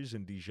crackers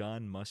and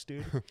Dijon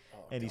mustard,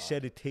 and he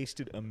said it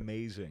tasted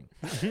amazing.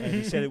 And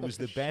he said it was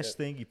the best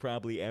thing he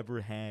probably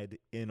ever had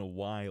in a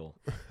while.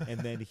 And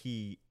then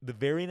the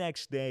very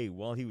next day,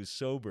 while he was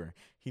sober,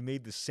 he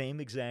made the same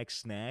exact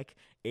snack,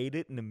 ate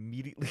it, and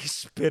immediately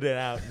spit it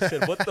out and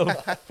said, what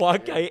the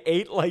fuck? I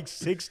ate like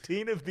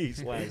 16 of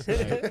these last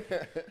night.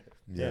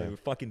 Yeah, they were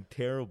fucking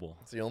terrible.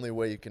 It's the only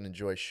way you can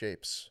enjoy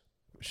shapes.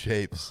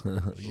 Shapes. I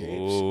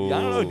don't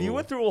know. You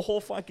went through a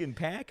whole fucking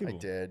pack of them. I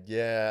did.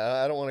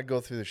 Yeah, I don't want to go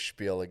through the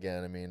spiel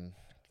again. I mean,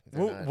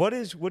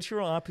 what's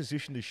your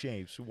opposition to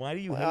shapes? Why do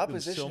you hate them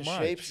so much? Opposition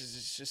to shapes is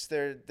it's just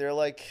they're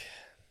like,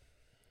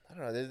 I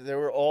don't know. They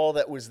were all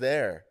that was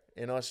there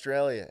in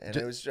Australia, and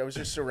I was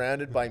just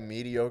surrounded by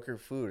mediocre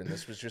food, and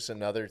this was just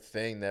another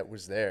thing that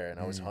was there, and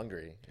I was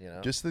hungry.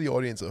 Just to the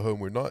audience at home,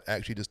 we're not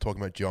actually just talking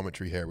about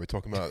geometry here. We're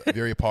talking about a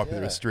very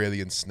popular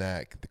Australian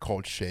snack,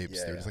 called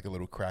shapes. They're just like a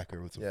little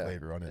cracker with some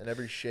flavor on it. And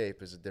every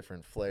shape is a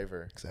different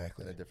flavor.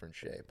 Exactly. And a different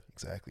shape.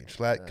 Exactly.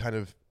 Schlatt kind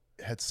of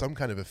had some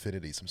kind of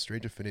affinity, some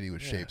strange affinity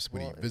with shapes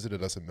when he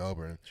visited us in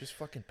Melbourne. It just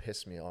fucking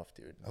pissed me off,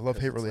 dude. A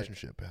love-hate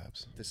relationship,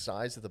 perhaps. The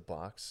size of the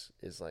box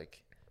is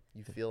like,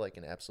 you feel like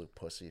an absolute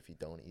pussy if you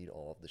don't eat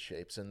all of the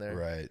shapes in there.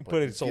 Right.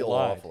 But it's you feel a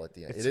lot. awful at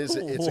the end. It's It's a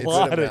a good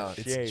lot of amount.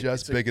 shapes. It's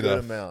just It's a big good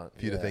enough amount,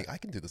 for you to think, I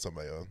can do this on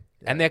my own.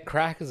 And they're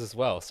crackers as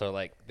well, so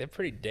like they're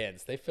pretty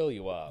dense. They fill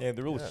you up. Yeah,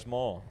 they're really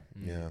small.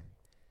 Yeah.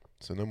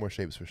 So no more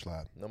shapes for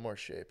Schlatt. No more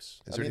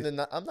shapes. Is I there mean,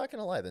 I'm not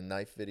gonna lie. The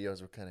knife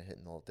videos were kind of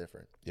hitting a little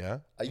different. Yeah.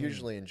 I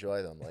usually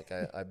enjoy them. Like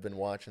I've been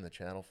watching the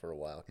channel for a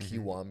while.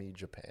 Kiwami,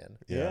 Japan.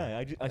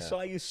 Yeah, I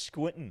saw you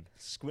squinting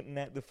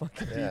at the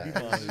fucking TV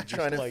Yeah, monitor,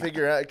 trying to like,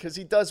 figure out because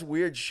he does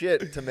weird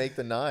shit to make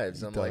the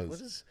knives. I'm like, does.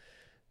 what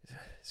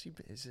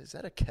is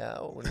that a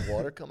cow and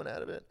water coming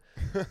out of it?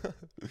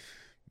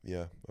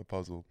 Yeah, a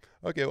puzzle.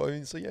 Okay, well, I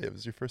mean, so yeah, it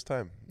was your first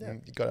time. Yeah.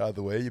 You got out of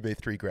the way. You made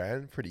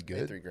 $3,000. Pretty Made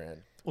good. $3,000.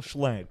 Well,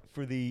 Schlatt,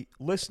 for the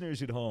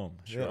listeners at home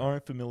Sure. that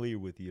aren't familiar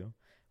with you,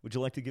 would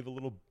you like to give a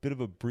little bit of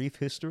a brief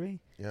history?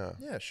 Yeah.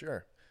 Yeah,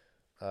 sure.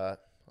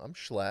 I'm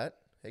Schlatt.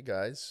 Hey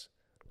guys,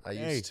 I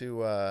Hey. used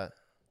to.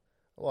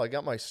 I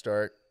got my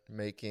start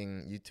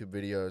making YouTube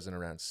videos in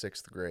around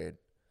 6th grade.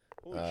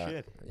 Holy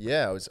shit.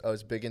 Yeah, I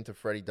was big into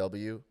Freddie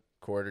W,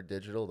 Quarter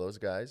Digital, those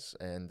guys,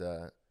 and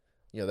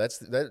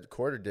that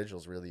Quarter Digital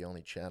is really the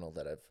only channel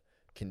that I've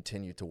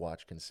continued to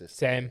watch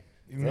consistently.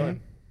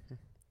 Same.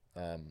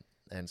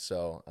 And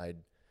so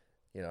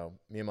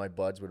me and my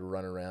buds would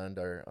run around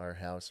our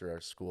house or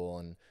our school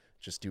and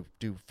just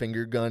do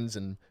finger guns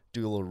and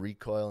do a little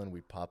recoil, and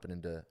we'd pop it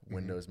into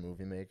Windows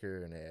Movie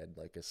Maker, and it had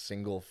like a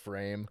single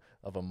frame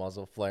of a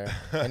muzzle flare,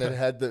 and it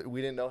had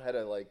we didn't know how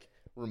to like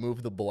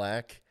remove the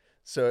black,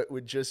 so it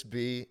would just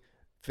be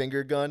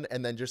finger gun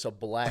and then just a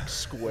black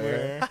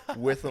square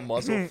with a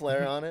muzzle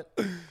flare on it,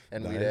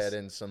 and we'd Nice. add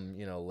in some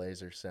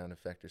laser sound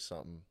effect or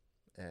something,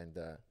 and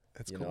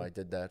That's you cool. know, I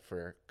did that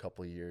for a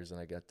couple of years, and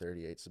I got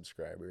 38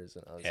 subscribers,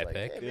 and I was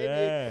Epic. like,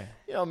 hey,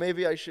 Yeah.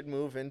 maybe I should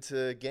move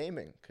into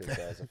gaming, because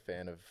I was a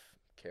fan of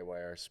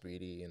KYR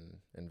Speedy and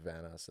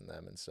Vanos and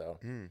them, and so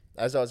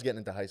as I was getting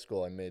into high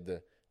school, I made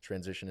the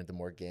transition into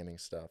more gaming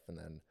stuff, and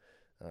then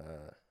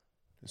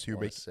So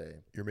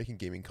you're making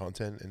gaming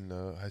content in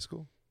high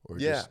school, or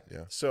yeah. just,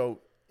 yeah.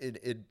 So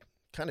it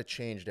kind of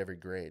changed every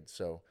grade.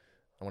 So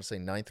I want to say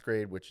 9th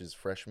grade, which is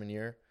freshman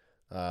year.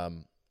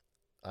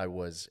 I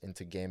was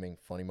into gaming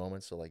funny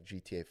moments. So like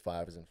GTA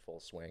 5 is in full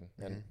swing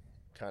and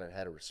kind of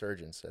had a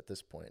resurgence at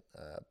this point.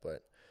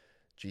 But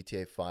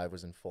GTA 5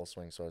 was in full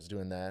swing. So I was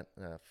doing that.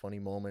 Funny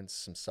moments,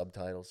 some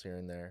subtitles here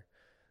and there.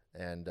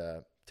 And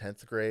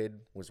 10th grade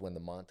was when the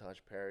montage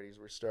parodies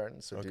were starting.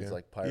 So dudes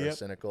like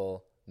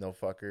Pyrocynical, No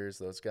Fuckers,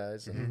 those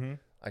guys. And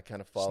I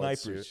kind of followed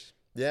suit. Snipers.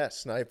 Yeah,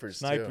 Snipers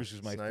too. Snipers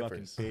was my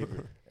fucking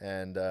favorite.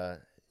 And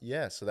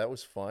so that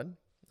was fun.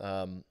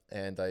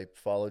 And I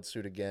followed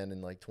suit again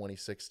in like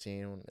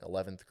 2016,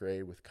 11th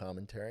grade with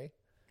commentary.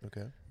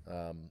 Okay.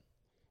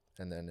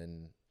 And then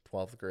in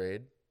 12th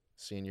grade,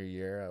 senior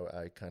year,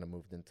 I kind of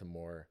moved into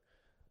more,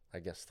 I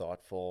guess,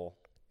 thoughtful,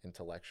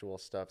 intellectual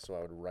stuff. So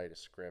I would write a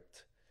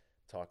script,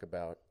 talk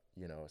about,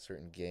 a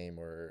certain game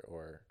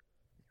or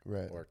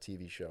Right. or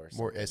TV show or something.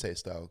 More essay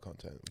style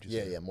content. Would you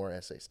say? Yeah, more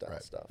essay style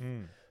Right. stuff.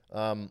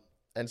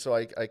 And so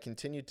I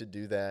continued to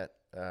do that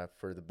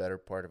for the better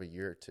part of a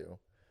year or two.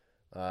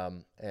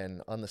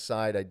 And on the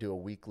side, I do a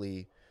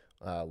weekly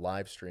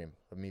live stream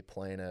of me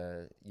playing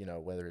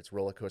whether it's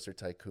Roller Coaster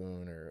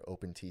Tycoon or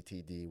Open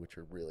TTD, which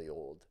are really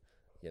old,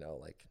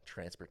 like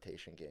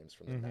transportation games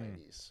from the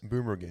 90s.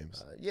 Boomer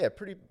games. Yeah,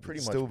 pretty much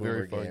Still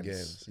boomer very fun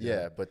games, Yeah,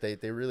 yeah. but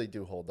they really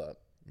do hold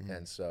up.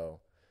 And so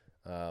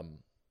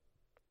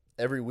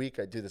every week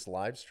I do this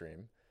live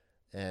stream,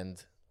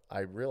 and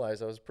I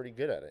realized I was pretty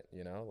good at it.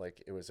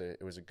 Like it was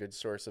a good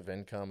source of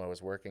income. I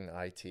was working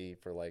IT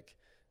for like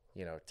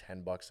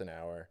 $10 an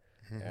hour,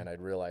 and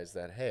I'd realized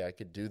that, hey, I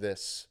could do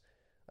this.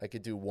 I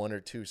could do 1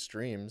 or 2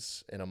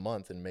 streams in a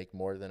month and make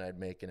more than I'd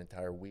make an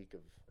entire week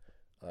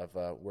of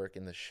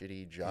working the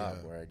shitty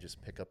job where I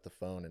just pick up the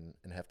phone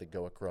and have to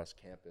go across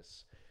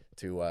campus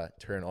to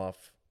turn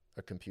off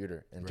a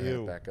computer and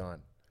turn it back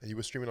on. And you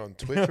were streaming on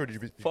Twitch, or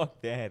did you?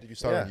 Fuck that. Did you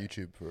start on Yeah.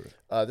 YouTube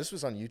for? This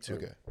was on YouTube.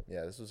 Okay.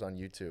 Yeah, this was on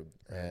YouTube,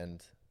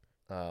 and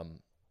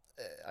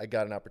I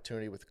got an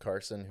opportunity with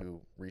Carson,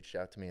 who reached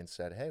out to me and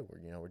said, "Hey,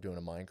 we're doing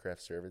a Minecraft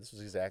server." This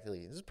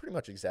is pretty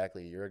much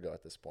exactly a year ago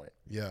at this point.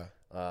 Yeah.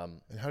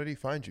 And how did he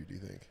find you? Do you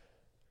think?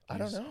 I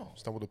don't know.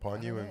 Stumbled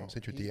upon you and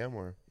sent you a DM,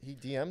 or? He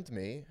DM'd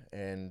me,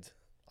 and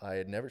I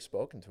had never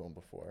spoken to him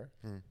before.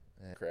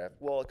 Minecraft.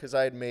 Well, because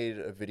I had made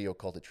a video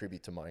called "A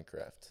Tribute to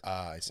Minecraft,"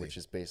 I see. which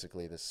is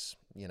basically this,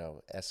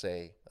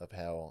 essay of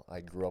how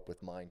I grew up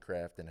with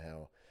Minecraft and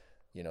how,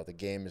 the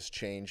game is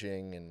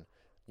changing and,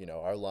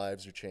 our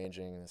lives are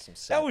changing. And some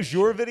That was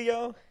your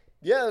video?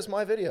 Yeah, that was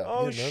my video.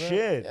 Oh, didn't know that?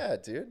 shit. Yeah,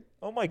 dude.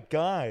 Oh, my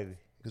God.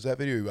 Because that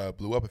video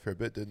blew up a fair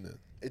bit, didn't it?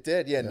 It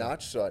did, yeah.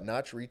 Notch saw it.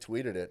 Notch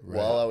retweeted it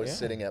while I was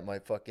sitting at my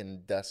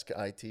fucking desk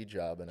IT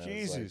job, and I was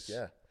Jesus.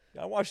 like,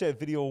 I watched that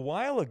video a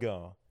while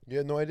ago. You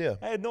had no idea.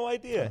 I had no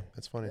idea.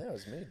 That's funny. yeah, it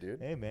was me, dude.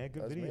 Hey, man,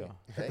 good That was me. video.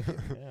 Thank you.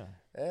 Yeah.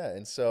 Yeah,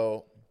 and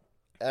so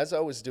as I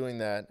was doing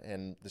that,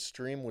 and the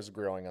stream was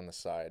growing on the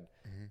side,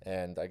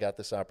 and I got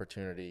this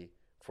opportunity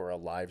for a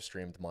live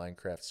streamed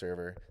Minecraft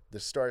server, the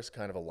stars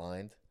kind of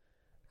aligned.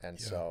 And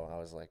so I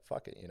was like,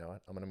 fuck it, you know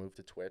what? I'm going to move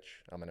to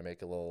Twitch. I'm going to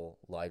make a little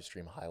live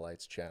stream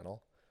highlights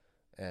channel.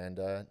 And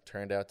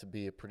turned out to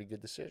be a pretty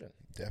good decision.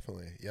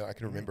 Definitely. Yeah, I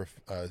can remember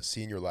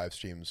seeing your live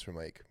streams from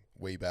like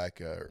way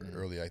back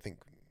early. I think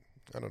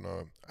I don't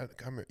know.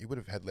 You would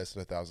have had less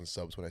than 1,000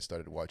 subs when I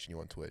started watching you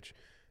on Twitch.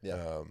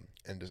 Yeah.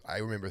 I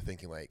remember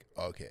thinking like,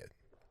 okay,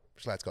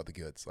 Schlatt's got the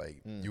goods.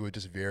 Like you were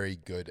just very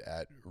good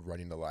at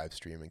running the live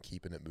stream and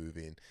keeping it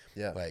moving.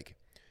 Yeah. Like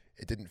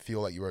it didn't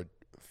feel like you were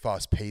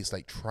fast paced,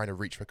 like trying to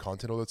reach for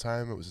content all the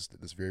time. It was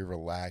just this very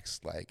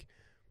relaxed, like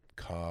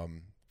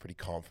calm, pretty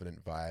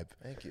confident vibe.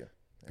 Thank you.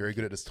 Very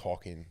good at just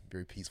talking,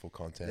 very peaceful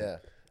content. Yeah.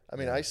 I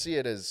mean, I see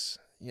it as,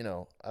 you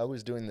know, I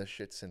was doing this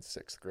shit since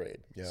 6th grade.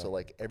 Yeah. So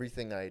like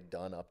everything I had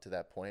done up to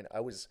that point, I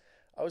was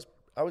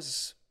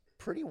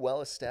pretty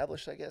well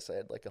established, I guess. I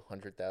had like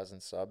 100,000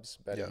 subs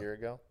about a year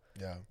ago.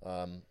 Yeah.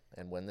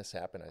 And when this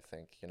happened, I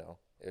think, you know,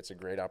 it's a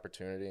great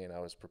opportunity and I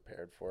was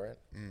prepared for it.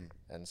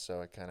 And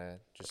so it kind of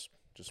just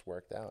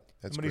worked out.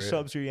 How many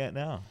subs are you at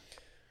now?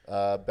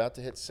 About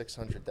to hit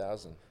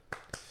 600,000.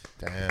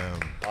 Damn.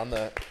 On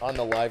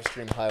the live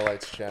stream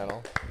highlights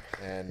channel,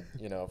 and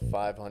you know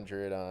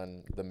 500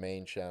 on the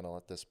main channel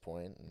at this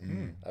point.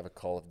 I have a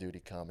Call of Duty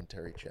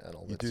commentary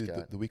channel. You do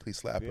the weekly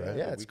slap, right?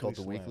 Yeah, it's called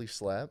the Weekly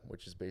Slap,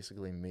 which is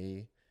basically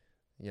me,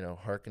 you know,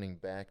 harkening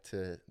back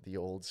to the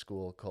old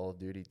school Call of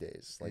Duty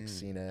days, like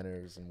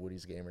CNNers and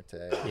Woody's Gamer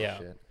Tag and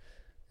shit.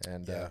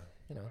 And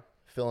you know,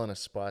 filling a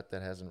spot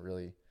that hasn't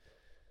really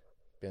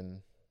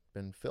been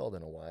filled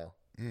in a while.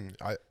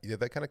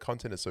 That kind of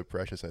content is so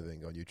precious, I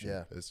think, on YouTube.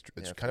 Yeah. It's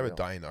kind of a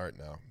dying art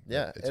now.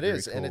 Yeah, it's it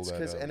is, cool and it's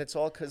and it's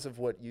all because of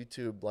what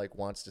YouTube like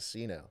wants to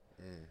see now.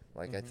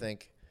 Like I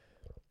think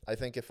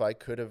if I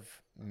could have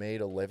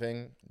made a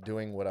living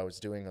doing what I was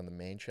doing on the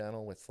main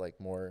channel with like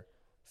more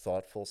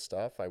thoughtful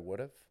stuff, I would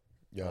have.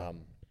 Yeah.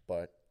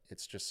 But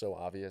it's just so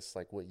obvious,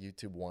 like what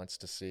YouTube wants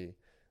to see.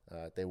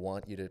 They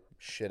want you to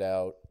shit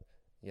out,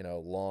 you know,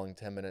 long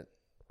 10-minute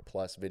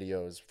plus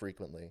videos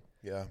frequently.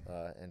 Yeah.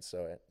 And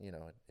so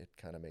it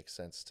kind of makes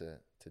sense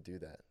to do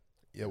that.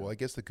 Yeah. Well, I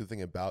guess the good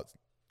thing about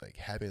like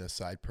having a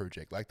side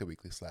project like the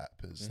Weekly Slap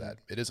is that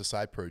it is a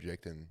side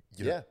project, and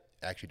you don't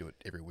actually do it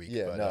every week.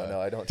 Yeah. But, no,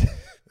 I don't.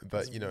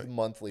 But you know,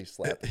 monthly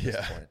slap at this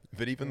point.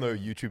 But even though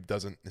YouTube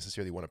doesn't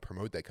necessarily want to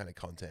promote that kind of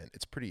content,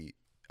 it's pretty,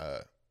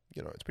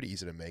 you know, it's pretty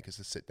easy to make. It's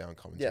a sit-down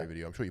commentary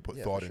video. I'm sure you put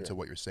thought into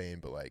what you're saying,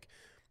 but like,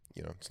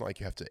 you know, it's not like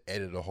you have to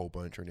edit a whole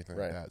bunch or anything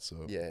like that.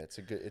 So yeah, it's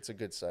a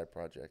good side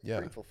project. Yeah.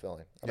 Pretty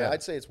fulfilling. I mean,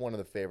 I'd say it's one of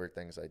the favorite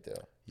things I do.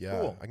 Yeah,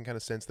 Cool. I can kind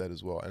of sense that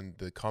as well. And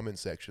the comment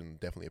section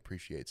definitely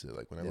appreciates it.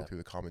 Like when I look through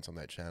the comments on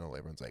that channel,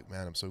 everyone's like,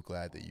 man, I'm so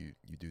glad that you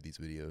do these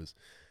videos.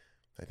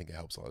 I think it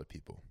helps a lot of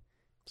people.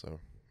 So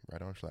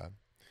right on, Schlatt.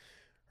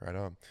 Right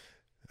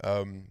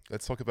on.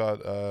 Let's talk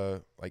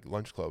about like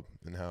Lunch Club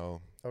and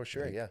how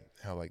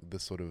how like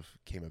this sort of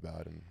came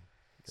about and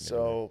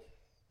so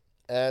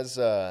as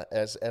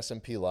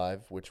SMP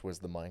Live, which was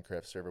the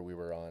Minecraft server we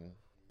were on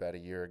about a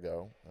year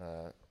ago,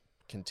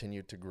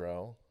 continued to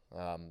grow.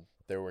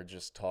 There were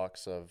just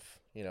talks of,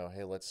 you know,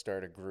 hey, let's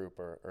start a group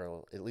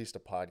or at least a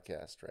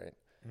podcast, right?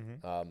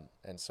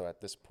 And so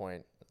at this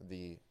point,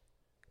 the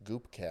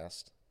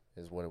Goopcast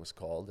is what it was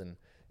called, and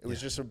it was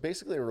just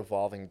basically a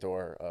revolving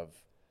door of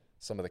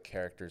some of the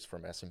characters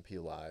from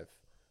SMP Live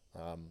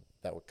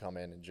that would come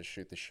in and just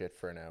shoot the shit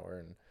for an hour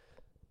and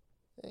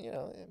you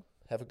know,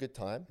 have a good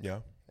time.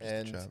 Yeah.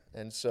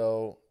 And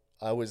so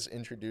I was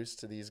introduced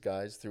to these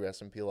guys through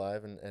SMP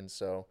Live, and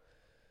so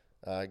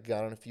I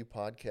got on a few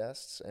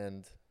podcasts,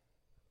 and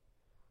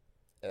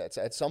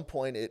at some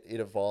point it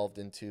evolved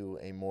into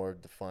a more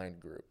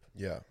defined group.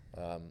 Yeah.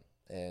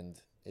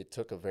 And it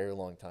took a very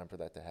long time for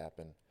that to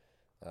happen.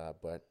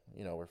 But,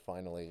 you know, we're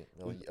finally,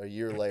 a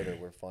year later,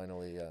 we're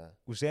finally...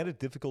 Was that a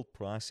difficult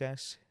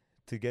process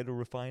to get a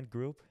refined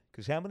group?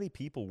 Because how many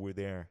people were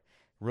there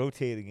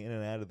rotating in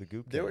and out of the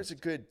Goop? There was a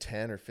good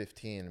 10 or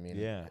 15. I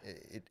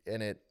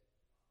mean,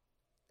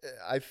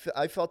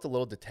 I felt a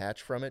little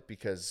detached from it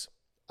because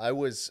I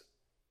was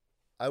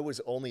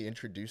only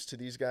introduced to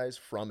these guys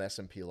from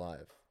SMP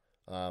Live.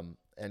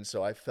 And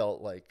so I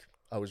felt like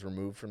I was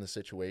removed from the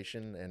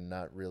situation and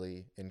not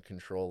really in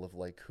control of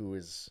like who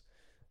is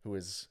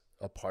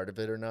a part of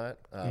it or not.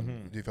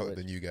 You felt like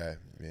the new guy.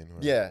 I mean,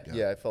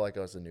 I felt like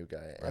I was the new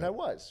guy, and I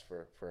was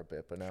for a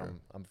bit, but now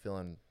I'm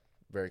feeling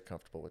very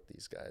comfortable with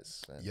these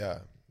guys. And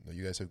no,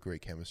 you guys have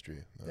great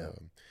chemistry.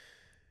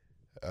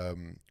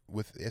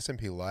 With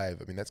SMP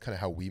Live, I mean, that's kind of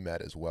how we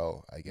met as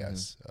well, I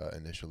guess.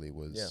 Initially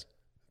was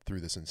through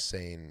this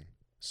insane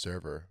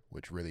server,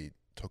 which really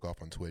took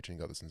off on Twitch and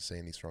got this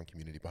insanely strong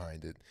community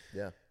behind it.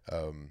 Yeah.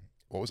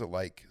 What was it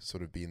like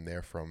sort of being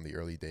there from the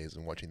early days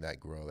and watching that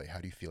grow? Like, how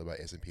do you feel about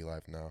SMP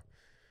Live now?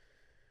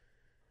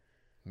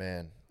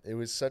 Man, it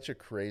was such a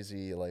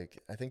crazy,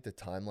 like, I think the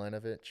timeline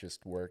of it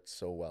just worked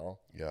so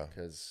well. Yeah.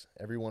 Because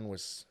everyone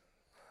was,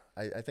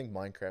 I think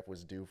Minecraft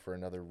was due for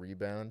another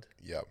rebound.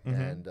 Yeah.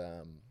 And,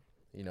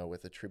 you know,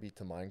 with a tribute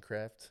to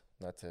Minecraft,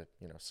 not to,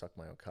 you know, suck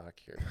my own cock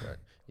here, but,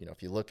 you know,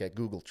 if you look at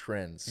Google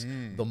Trends,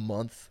 the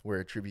month where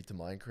a tribute to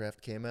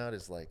Minecraft came out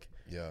is like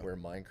where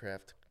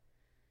Minecraft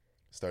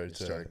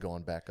started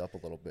going back up a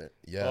little bit.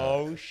 Yeah.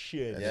 Oh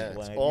shit! Yeah,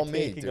 Schlatt. it's all You're me,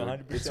 taking dude.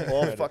 100% It's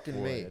all credit fucking for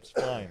me. it. It's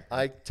fine.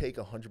 I take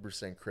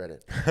 100%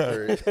 credit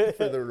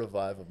for the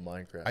revive of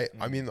Minecraft.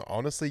 I mean,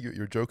 honestly,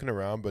 you're joking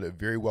around, but it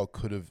very well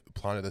could have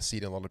planted a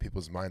seed in a lot of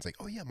people's minds, like,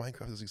 oh yeah,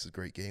 Minecraft is a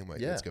great game.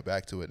 Like, let's go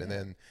back to it. And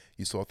then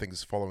you saw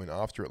things following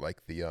after it,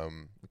 like the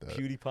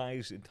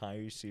PewDiePie's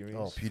entire series.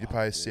 Oh,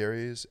 PewDiePie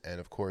series, and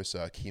of course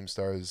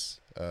Keemstar's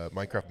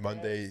Minecraft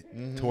Monday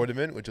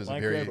tournament, which is a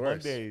very Minecraft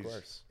Mondays. Of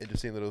course.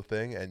 interesting little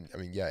thing. And I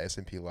mean, yeah,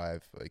 SMP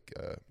Live, like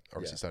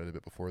obviously started a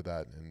bit before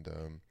that,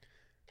 and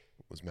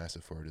was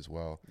massive for it as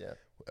well. Yeah.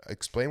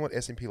 Explain what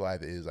SMP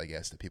Live is, I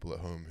guess, to people at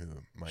home who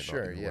might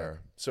not be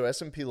aware. So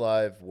SMP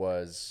Live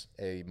was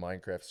a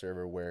Minecraft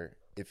server where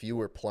if you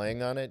were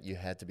playing on it, you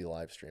had to be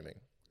live streaming.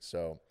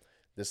 So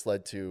this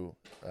led to,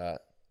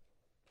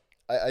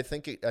 I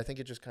think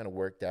it just kind of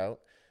worked out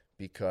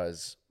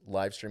because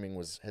live streaming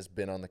has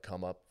been on the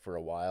come up for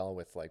a while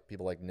with like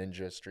people like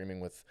Ninja streaming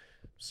with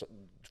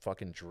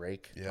fucking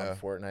Drake on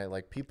Fortnite.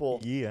 Like people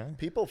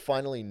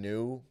finally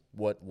knew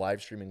what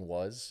live streaming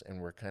was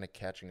and were kind of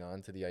catching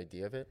on to the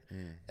idea of it.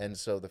 And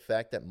so the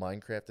fact that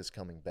Minecraft is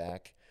coming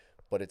back,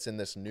 but it's in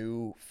this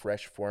new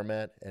fresh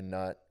format and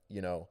not,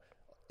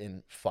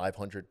 in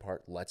 500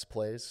 part Let's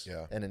Plays.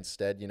 Yeah. And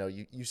instead,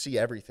 you see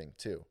everything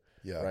too.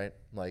 Yeah. Right?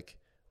 Like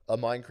a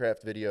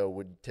Minecraft video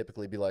would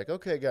typically be like,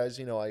 okay, guys,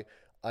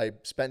 I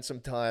spent some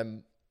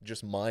time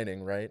just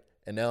mining, right?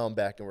 And now I'm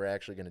back and we're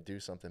actually going to do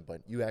something.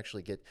 But you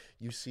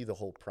see the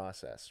whole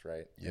process,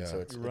 right? Yeah. And so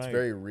it's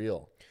very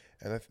real.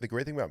 And the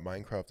great thing about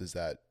Minecraft is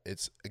that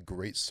it's a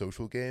great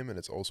social game and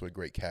it's also a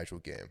great casual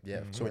game.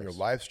 Yeah. So when you're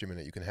live streaming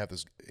it, you can have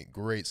this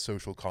great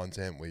social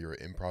content where you're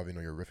improvising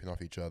or you're riffing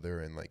off each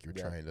other and like you're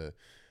trying to,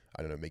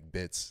 I don't know, make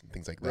bits and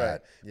things like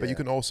that. But you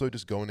can also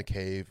just go in a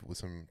cave with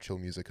some chill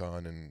music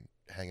on and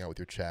hang out with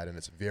your chat, and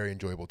it's very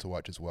enjoyable to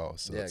watch as well.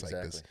 So it's like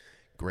this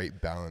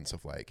great balance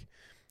of like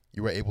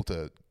you were able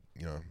to,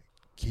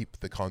 keep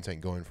the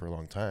content going for a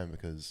long time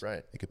because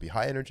it could be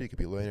high energy, it could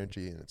be low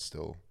energy, and it's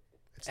still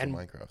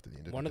Minecraft at the end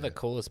of the day. One of the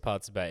coolest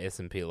parts about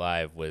SMP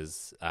Live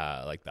was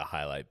like the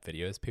highlight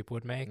videos people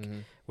would make,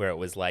 where it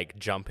was like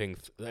jumping.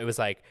 It was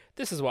like,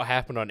 this is what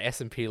happened on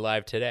SMP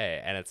Live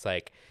today, and it's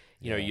like,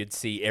 you'd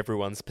see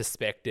everyone's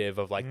perspective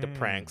of like the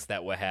pranks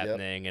that were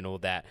happening and all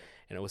that,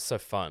 and it was so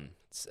fun.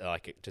 It's,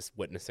 like just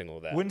witnessing all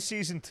that. When's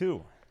season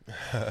 2?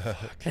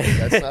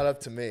 That's not up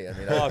to me. I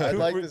mean, I'd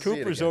like to see it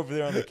Cooper's again. over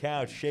there on the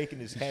couch shaking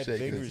his head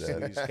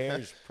vigorously. His hair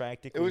is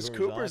practically It was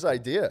Cooper's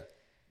idea.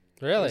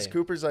 Really? It was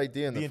Cooper's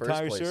idea in the first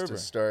entire place server. to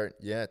start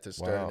an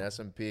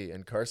SMP,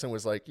 and Carson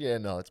was like, "Yeah,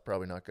 no, it's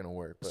probably not going to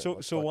work."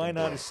 But So why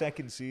not a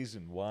second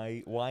season?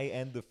 Why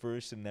end the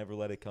first and never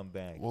let it come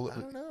back? Well, I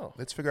don't know.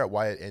 Let's figure out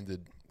why it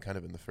ended kind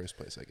of in the first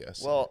place, I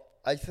guess. Well,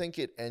 I think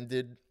it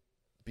ended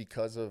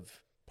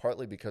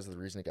partly because of the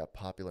reason it got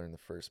popular in the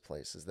first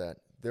place is that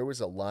there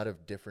was a lot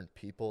of different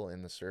people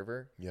in the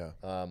server. Yeah.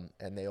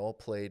 And they all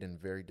played in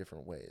very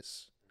different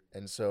ways.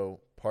 And so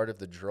part of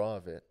the draw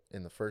of it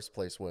in the first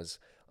place was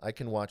I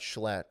can watch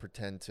Schlatt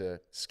pretend to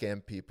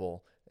scam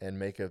people and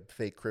make a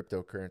fake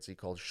cryptocurrency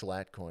called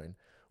Schlatt coin,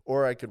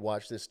 or I could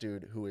watch this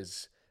dude who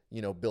is,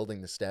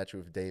 building the statue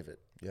of David.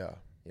 Yeah.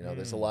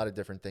 There's a lot of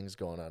different things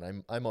going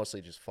on. I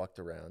mostly just fucked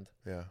around.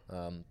 Yeah.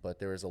 But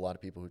there was a lot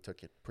of people who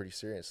took it pretty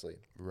seriously.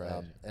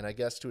 Right. And I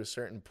guess to a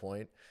certain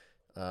point,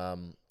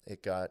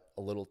 it got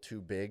a little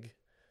too big.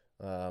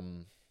 There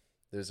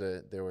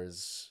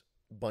was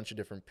a bunch of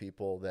different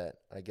people that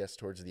I guess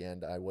towards the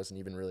end I wasn't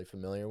even really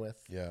familiar with.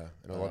 Yeah,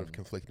 and a lot of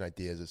conflicting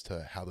ideas as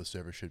to how the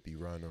server should be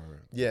run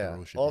or yeah. the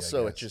rules should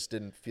Also, be, it just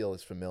didn't feel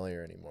as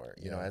familiar anymore.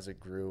 Yeah. As it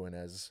grew and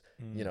as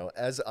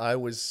as I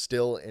was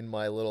still in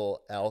my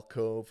little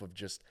alcove of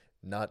just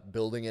not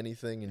building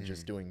anything and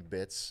just doing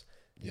bits.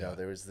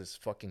 There was this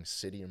fucking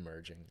city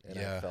emerging, and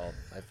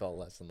I felt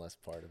less and less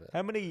part of it.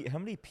 How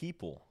many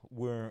people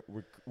were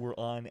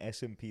on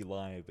SMP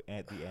Live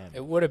at the end?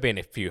 It would have been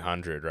a few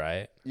hundred,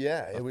 right?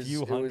 Yeah, it was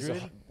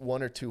 100?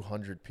 100 or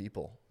 200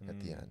 people at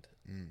the end.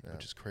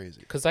 which is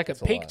crazy. Because like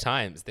That's at a peak lot.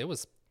 times, there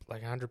was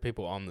like 100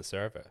 people on the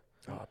server.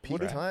 At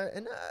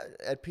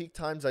peak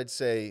times, I'd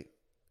say,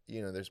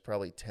 there's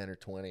probably 10 or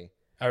 20.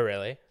 Oh,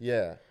 really?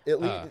 Yeah, at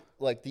least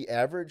like the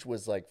average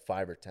was like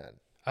 5 or 10.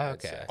 Oh, I'd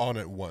okay. say. On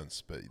at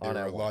once, but there On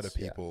were at a lot once, of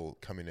people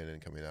coming in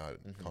and coming out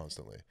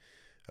constantly.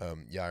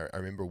 I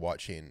remember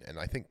watching, and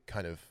I think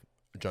kind of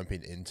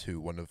jumping into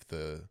one of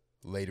the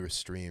later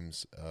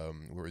streams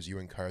where it was you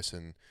and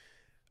Carson,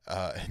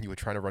 and you were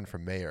trying to run for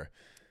mayor.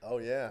 Oh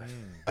yeah,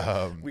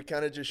 we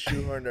kind of just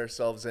shoehorned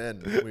ourselves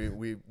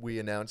in. We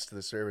announced to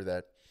the server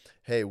that,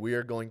 hey, we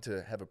are going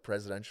to have a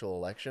presidential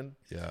election.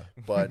 Yeah.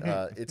 But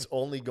it's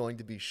only going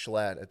to be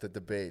Schlatt at the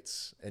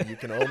debates, and you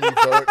can only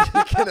vote.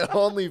 You can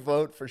only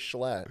vote for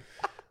Schlatt.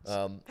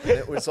 And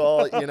it was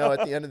all, at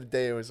the end of the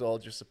day, it was all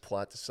just a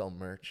plot to sell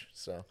merch.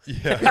 So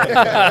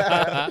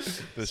Yeah.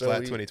 The So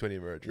Schlatt we- 2020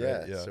 merch, yeah,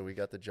 right? Yeah. so we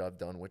got the job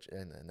done.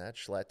 And that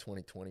Schlatt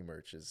 2020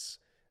 merch is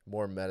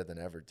more meta than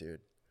ever,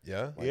 dude.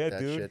 Yeah. Like Yeah, that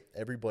dude. Shit,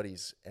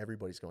 everybody's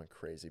going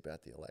crazy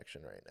about the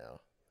election right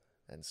now.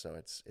 And so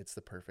it's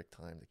the perfect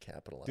time to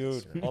capitalize.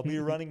 Dude, you know? I'll be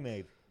your running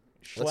mate.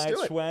 Let's do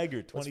Schlatt it.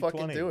 Swagger 2020. Let's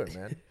fucking do it,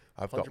 man.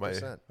 I've got my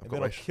 100%. And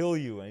then I'll kill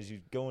you as you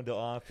go into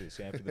office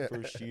after the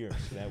first year.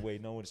 So that way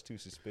no one's too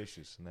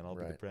suspicious, and then I'll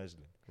be the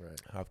president. Right.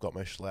 I've got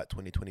my Schlatt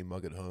 2020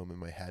 mug at home and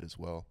my hat as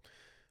well.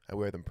 I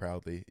wear them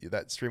proudly.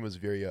 That stream was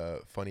very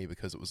funny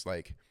because it was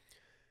like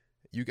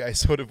you guys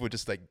sort of were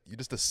just like you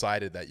just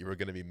decided that you were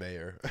going to be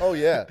mayor. Oh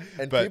yeah,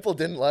 and But people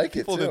didn't like it.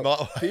 people Too. did not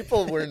like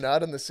People were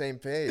not on the same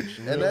page,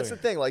 Really? and that's the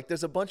thing. Like,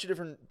 there's a bunch of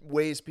different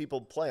ways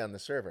people play on the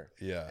server.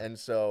 Yeah. And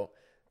so,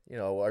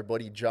 our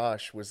buddy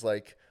Josh was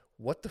like,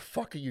 "What the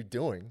fuck are you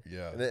doing?"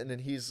 Yeah. And then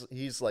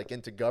he's like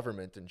into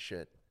government and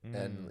shit,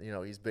 and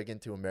he's big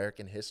into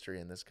American history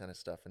and this kind of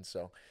stuff. And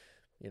so,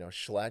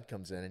 Schlatt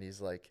comes in and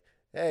he's like,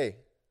 "Hey,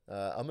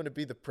 I'm gonna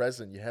be the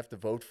president. You have to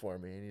vote for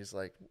me." And he's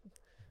like,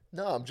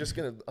 "No, I'm just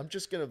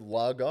gonna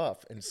log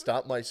off and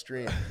stop my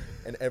stream."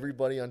 And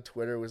everybody on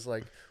Twitter was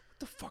like, "What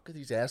the fuck are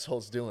these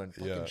assholes doing?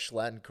 Fucking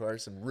Schlatt and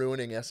Carson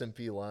ruining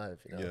SMP Live."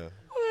 Yeah.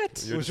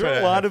 What? You're Was trying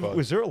there to a lot have of fun.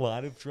 was there a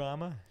lot of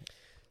drama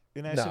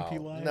in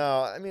SMP Live?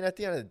 No. I mean, at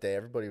the end of the day,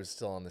 everybody was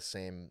still on the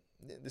same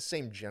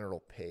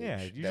general page.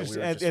 Yeah, you that just we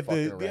were at just the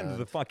fucking end of the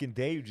around. fucking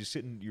day, you just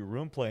sit in your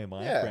room playing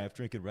Minecraft, Yeah.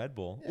 drinking Red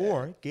Bull,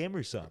 or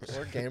Gamer Subs.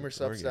 Or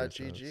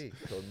gamersubs.gg,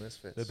 code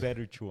misfits. The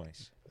better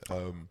choice.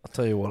 I'll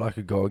tell you what, I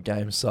could go a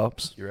game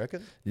subs. You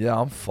reckon? Yeah,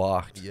 I'm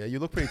fucked. Yeah, you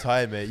look pretty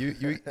tired, mate. You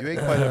ate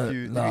quite a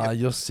few. Nah,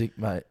 you're sick,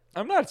 mate.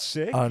 I'm not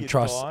sick. I you don't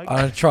trust. dog.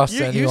 I don't trust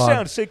You anyone.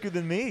 sound sicker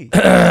than me.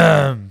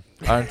 I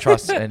don't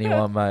trust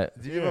anyone, mate.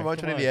 Did you have a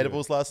munch on any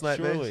edibles last night,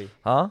 mate? Surely.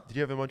 Huh? Did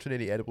you have a munch on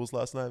any edibles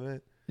last night, mate?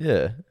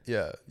 Yeah.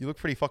 Yeah, you look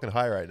pretty fucking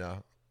high right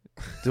now.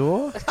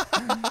 Do I?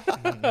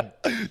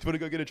 Do you want to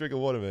go get a drink of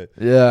water, mate?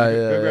 Yeah,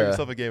 Go grab yeah.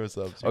 yourself a game of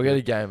subs. I'll get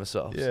a game of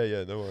subs.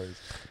 Yeah, no worries.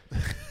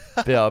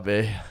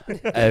 BRB.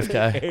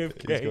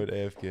 AFK. He's going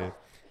AFK.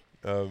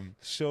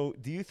 So,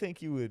 do you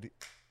think you would?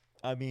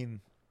 I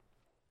mean,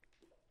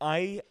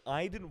 I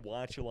didn't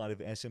watch a lot of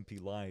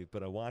SMP Live,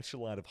 but I watched a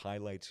lot of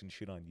highlights and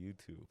shit on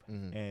YouTube,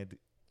 and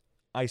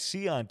I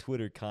see on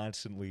Twitter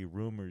constantly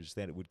rumors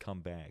that it would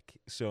come back.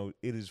 So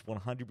it is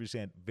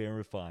 100%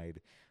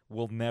 verified.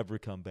 Will never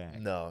come back.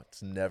 No,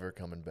 it's never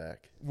coming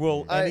back.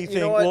 Will I- anything?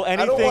 you know what? Will I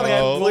anything? don't want to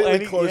that- will completely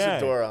any- close yeah.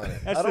 the door on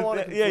it. That's I don't the- want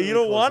to yeah, completely you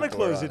don't want want to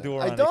close the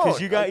door I on it because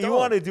don't. you I got you don't.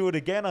 want to do it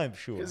again. I'm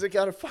sure. Because it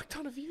got a fuck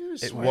ton of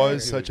views. It Swag.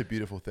 was such a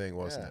beautiful thing,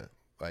 wasn't Yeah. it?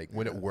 Like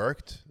when it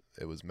worked,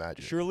 it was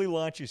magic. Surely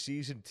launch a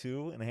season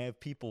 2 and have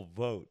people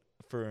vote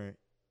for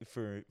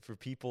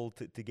people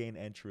to gain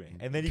entry,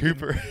 and then you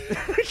Cooper.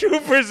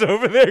 Cooper's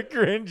over there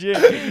cringing.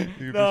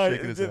 Cooper's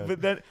shaking his head.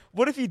 But then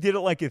what if you did it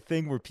like a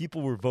thing where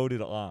people were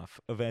voted off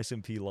of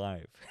SMP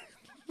Live?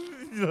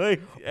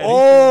 Like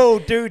Oh,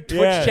 dude,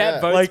 Twitch yeah,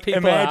 chat votes like people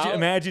imagine out.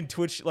 imagine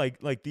Twitch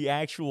like the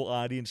actual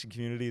audience and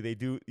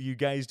community. You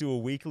guys do a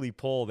weekly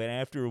poll. Then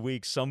after a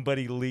week,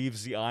 somebody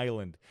leaves the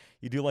island.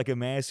 You do like a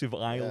massive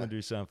island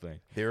or something.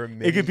 There are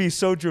many. It could be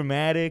so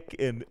dramatic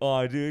and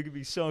dude, it could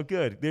be so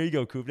good. There you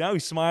go, Coop. Now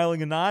he's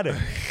smiling and nodding.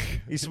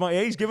 He's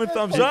he's giving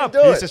thumbs up.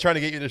 do He's it. just trying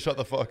to get you to shut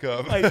the fuck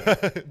up.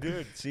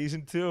 Dude,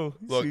 season 2.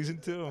 Look, Season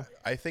 2.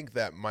 I think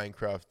that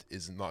Minecraft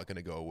is not going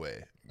to go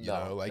away. You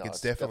know, like no,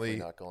 it's definitely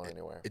not going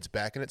anywhere. It's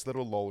back in its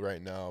little lull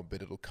right now,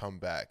 but it'll come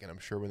back, and I'm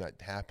sure when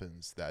that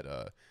happens, that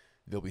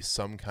there'll be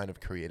some kind of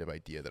creative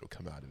idea that'll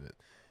come out of it,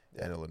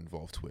 and it'll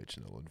involve Twitch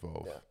and it'll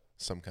involve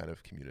some kind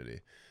of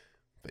community.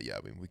 But yeah,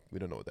 I mean, we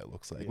don't know what that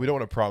looks like. We don't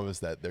want to promise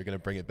that they're going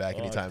to bring it back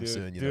anytime dude,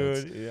 soon. You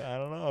dude, know, yeah, I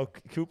don't know.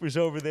 Cooper's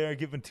over there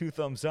giving 2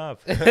 thumbs up.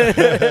 Now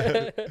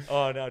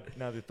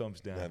they're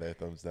thumbs down. now they're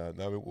thumbs down.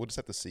 No, we'll just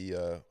have to see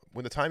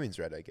when the timing's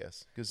right, I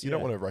guess, because you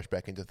don't want to rush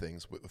back into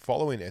things.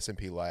 Following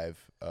SMP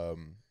Live,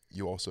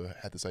 you also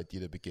had this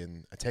idea to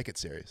begin a Take It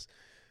series.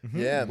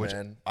 Yeah, which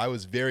man. I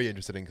was very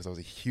interested in because I was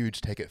a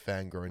huge Take It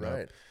fan growing up.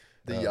 Right.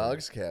 The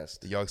Yogscast.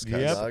 The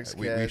Yogscast. Yep.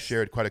 We Yogscast.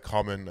 shared quite a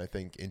common, I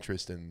think,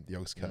 interest in the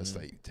Yogscast,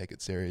 like Take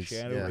It series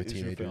Shadow when we were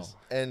Israfel. teenagers.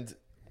 And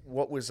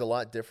what was a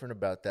lot different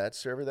about that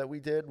server that we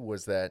did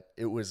was that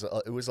it was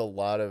a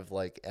lot of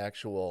like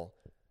actual,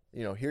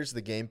 here's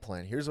the game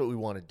plan. Here's what we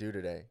want to do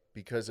today,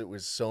 because it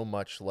was so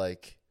much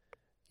like,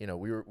 we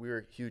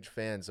were huge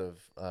fans of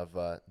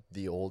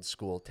the old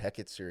school Tech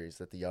It series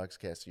that the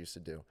Yogscast used to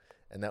do.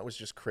 And that was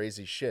just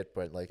crazy shit,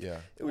 but like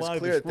Yeah. it was a lot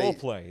clear of that it's role they,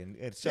 play and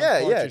it's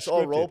it's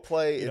all role scripted.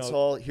 play. You It's know,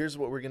 all here's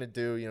what we're gonna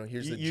do.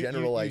 Here's the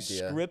general you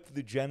idea. script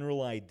the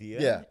general idea,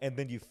 Yeah. and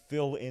then you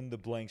fill in the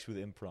blanks with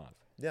improv.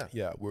 Yeah,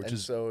 Yeah, we're And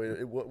just so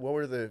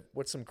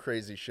what's some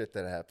crazy shit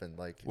that happened?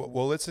 Like,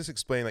 well, let's just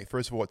explain, like,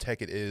 first of all, what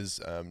Tech It is.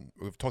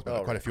 We've talked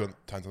about it quite a few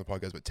times on the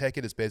podcast, but Tech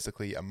It is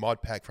basically a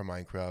mod pack from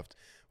Minecraft,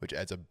 which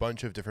adds a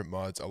bunch of different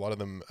mods, a lot of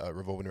them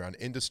revolving around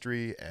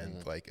industry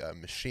and like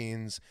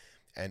machines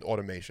and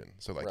automation.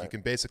 So like you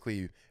can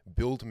basically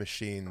build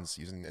machines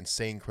using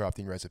insane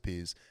crafting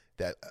recipes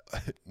that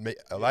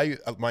allow you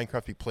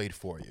Minecraft to be played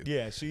for you.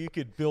 Yeah, so you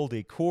could build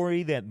a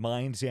quarry that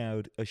mines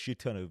out a shit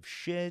ton of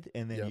shit,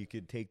 and then you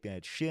could take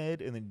that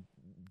shit and then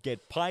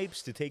get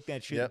pipes to take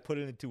that shit and put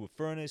it into a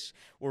furnace,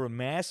 or a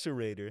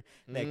macerator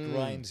that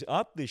grinds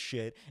up the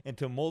shit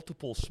into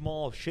multiple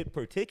small shit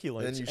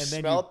particulates. And you then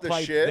smelt the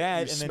pipe shit, that,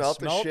 you and then smelt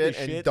the smelt shit,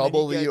 the and shit,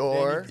 double then the you get-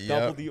 ore. then you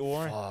double Yep. the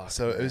ore. Fuck,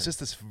 So it man. was just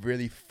this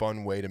really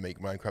fun way to make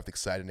Minecraft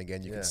exciting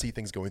again. You Yeah. can see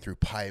things going through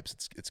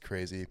pipes. It's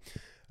crazy.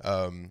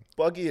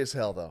 Buggy as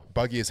hell, though.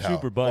 Buggy as hell.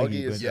 Super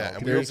buggy. As but yeah, hell.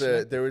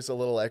 and There was a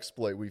little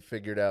exploit we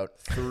figured out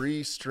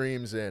 3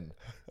 streams into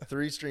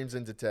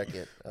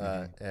Tekkit,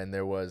 and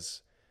there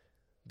was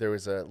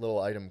a little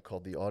item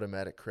called the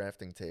automatic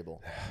crafting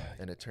table,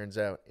 and it turns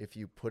out if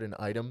you put an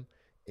item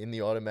in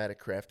the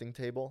automatic crafting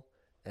table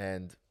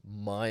and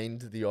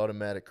mined the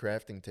automatic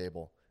crafting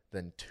table,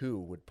 then 2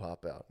 would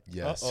pop out.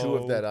 Yes. 2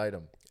 of that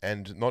item.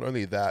 And not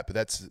only that, but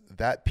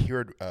that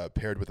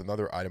paired with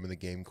another item in the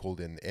game called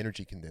an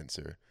energy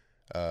condenser,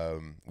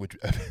 which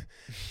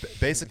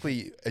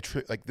basically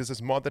there's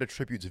this mod that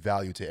attributes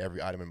value to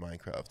every item in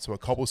Minecraft. So a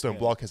cobblestone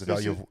block has a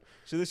value of.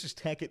 So this is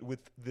Tekkit with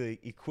the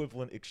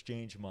equivalent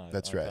exchange mod.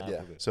 That's on right. top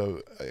Yeah. of it.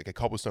 So like a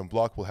cobblestone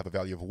block will have a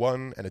value of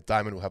 1, and a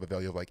diamond will have a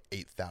value of like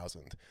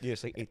 8,000. Yeah,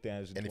 it's like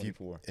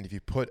 8,024. And if you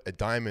put a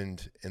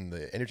diamond in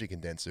the energy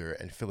condenser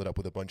and fill it up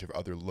with a bunch of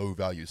other low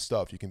value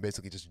stuff, you can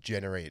basically just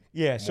generate.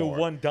 Yeah, so more.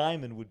 1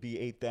 diamond would be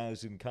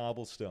 8,000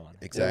 cobblestone.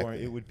 Exactly.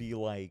 Or it would be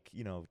like,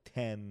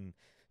 10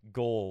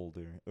 gold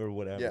or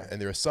whatever. Yeah. And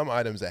there are some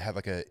items that have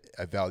like a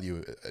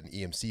value, an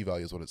EMC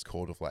value is what it's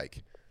called, of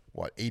like,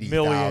 what,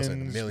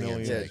 80,000, Millions.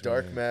 millions. Yeah, like-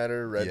 dark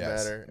matter, red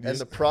Yes. matter. And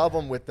the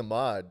problem with the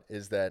mod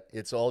is that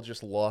it's all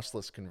just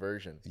lossless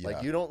conversion. Like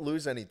Yeah. you don't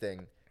lose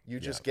anything. You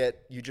just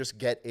get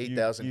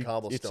 8,000 It's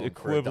cobblestone for a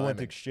equivalent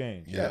diamond.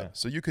 exchange. Yeah.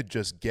 So you could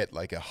just get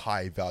like a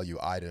high value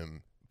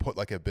item, put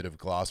like a bit of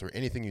glass or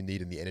anything you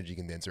need in the energy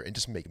condenser, and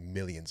just make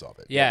millions of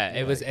it. Yeah,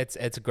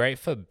 it's great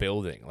for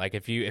building. Like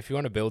if you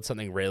want to build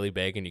something really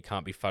big and you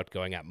can't be fucked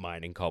going out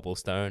mining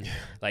cobblestone,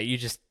 like you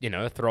just,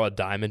 throw a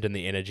diamond in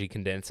the energy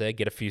condenser,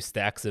 get a few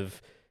stacks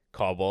of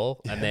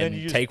cobble, and then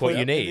you just take what put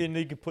you up- need. And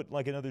you can put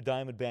like another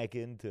diamond back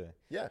in to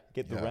Yeah.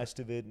 get the Yeah. rest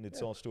of it, and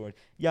it's all stored.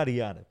 Yada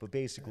yada. But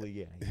basically,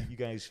 yeah, you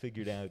guys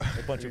figured out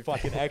a bunch of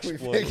fucking We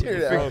exploits. figured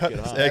and out broke it,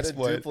 how huh? to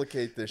Exploit.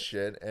 duplicate this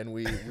shit, and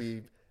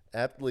we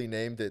aptly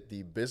named it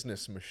the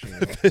business machine.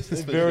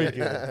 Very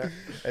good.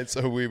 And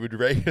so we would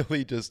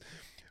regularly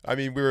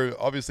we were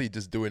obviously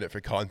just doing it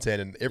for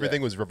content, and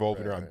everything was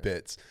revolving around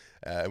bits.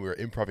 We were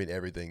improvising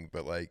everything,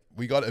 but like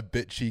we got a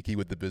bit cheeky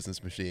with the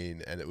business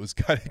machine, and it was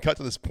got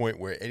to this point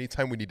where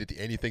anytime we needed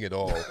anything at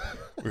all,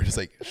 we were just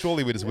like,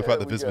 surely we just whip Yeah, out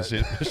the we business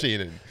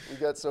machine and We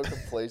got so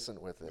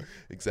complacent with it.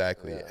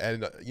 exactly. Yeah.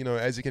 And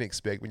as you can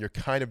expect, when you're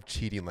kind of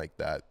cheating like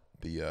that,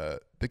 the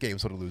game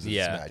sort of loses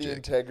Yeah. its The magic.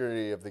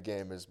 integrity of the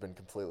game has been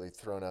completely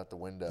thrown out the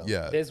window.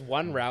 Yeah. There's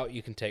one route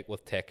you can take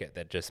with Tekkit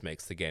that just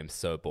makes the game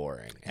so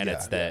boring, and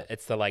Yeah.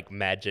 it's the like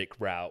magic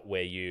route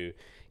where you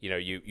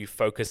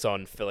focus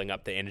on filling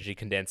up the energy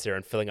condenser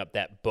and filling up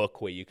that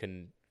book where you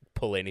can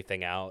pull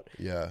anything out.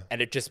 Yeah.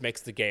 And it just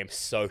makes the game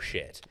so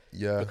shit.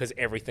 Yeah. Because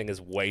everything is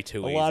way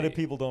too A easy. lot of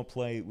people don't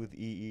play with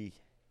EE.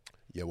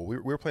 Yeah, well, we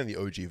were playing the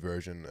OG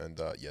version, and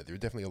there were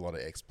definitely a lot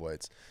of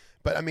exploits.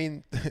 But I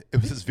mean, it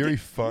was just very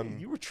fun.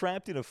 You were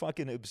trapped in a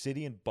fucking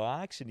obsidian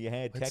box, and you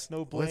had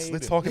Technoblade.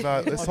 Let's talk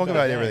about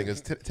everything,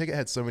 because Tekkit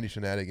had so many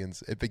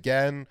shenanigans. It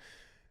began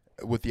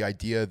with the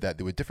idea that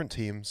there were different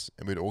teams,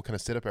 and we'd all kind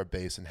of set up our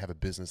base and have a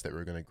business that we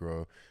were going to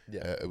grow.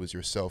 Yeah. It was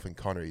yourself and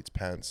Connor Eats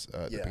Pants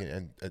at the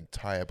beginning, and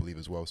Ty, I believe,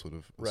 as well, sort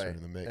of Right.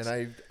 in the mix.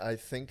 And I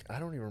think I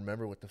don't even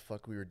remember what the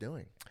fuck we were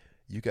doing.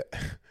 You get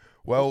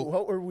well.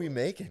 What were we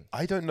making?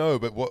 I don't know,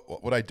 but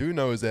what I do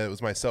know is that it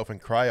was myself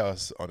and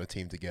Cryos on a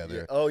team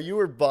together. Oh, you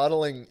were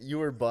bottling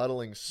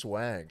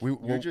swag. We- You're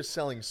well- just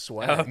selling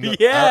swag. Oh, No,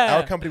 yeah.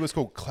 our company was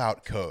called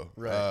Clout Co.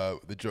 Right.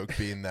 The joke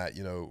being that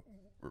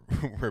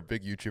we're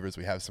big YouTubers,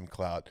 we have some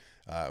clout,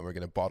 and we're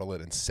gonna bottle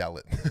it and sell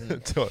it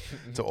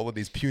to all of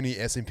these puny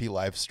SMP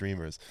live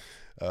streamers.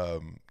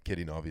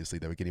 Kidding, obviously,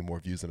 they were getting more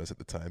views than us at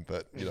the time,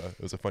 but it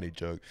was a funny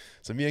joke.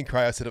 So me and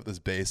Cryo set up this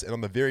base, and on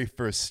the very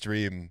first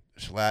stream,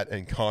 Schlatt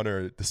and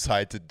Connor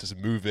decide to just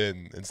move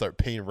in and start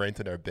paying rent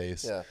in our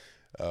base. Yeah.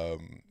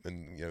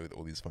 And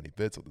all these funny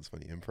bits, all this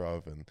funny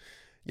improv, and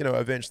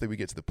eventually we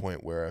get to the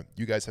point where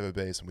you guys have a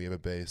base and we have a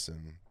base,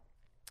 and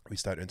we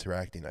start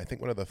interacting. I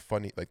think one of the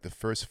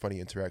first funny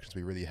interactions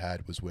we really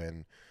had was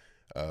when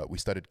we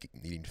started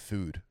needing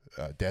food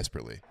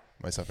desperately.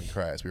 Myself and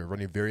Cryos, we were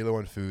running very low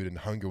on food, and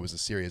hunger was a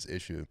serious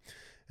issue.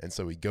 And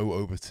so we go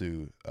over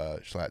to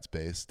Schlatt's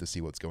base to see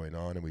what's going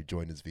on, and we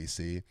join his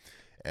VC,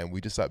 and we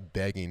just start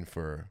begging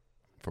for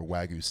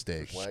Wagyu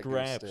steak. Wagyu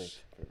Scraps.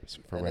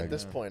 steak. For And Wagyu. at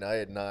this point,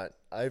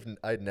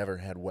 I'd never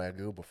had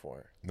Wagyu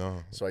before,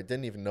 No. so I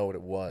didn't even know what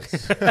it was.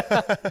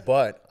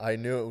 But I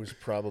knew it was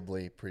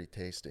probably pretty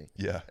tasty.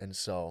 Yeah. And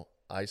so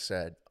I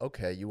said,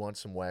 "Okay, you want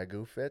some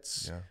Wagyu,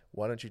 Fitz? Yeah.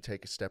 Why don't you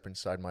take a step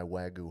inside my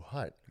Wagyu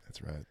hut?"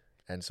 That's right.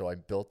 And so I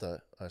built a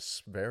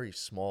very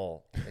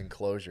small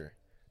enclosure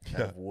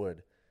out of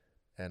wood.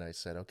 And I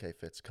said, "Okay,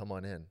 Fitz, come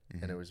on in."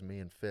 And it was me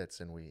and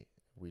Fitz, and we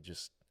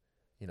just,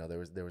 you know, there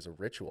was a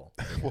ritual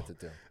we had to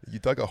do. You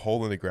dug a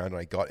hole in the ground, and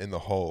I got in the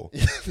hole.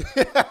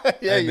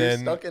 Yeah, And you're then-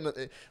 stuck in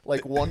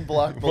like one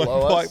block below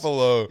One block us.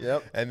 below.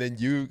 Yep. And then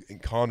you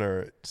and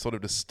Connor sort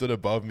of just stood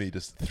above me,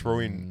 just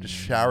just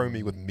showering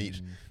me with meat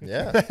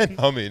Yeah. and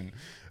humming,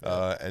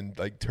 and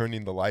like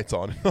turning the lights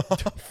on and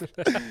off.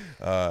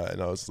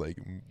 And I was like,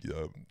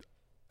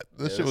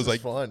 this Yeah, shit was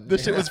like fun.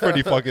 this shit was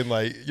pretty fucking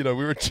like, we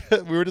were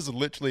just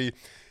literally.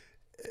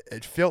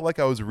 It felt like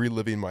I was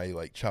reliving my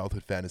like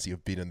childhood fantasy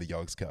of being in the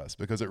Yogscast,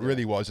 because it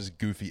really was just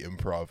goofy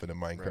improv in a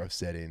Minecraft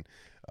setting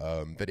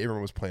that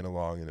everyone was playing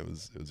along, and it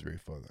was very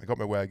fun. I got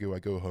my Wagyu, I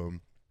go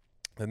home.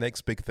 The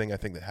next big thing I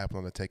think that happened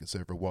on the Take It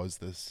server was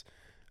this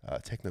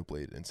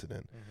Technoblade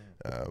incident,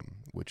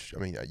 which, I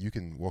mean, you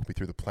can walk me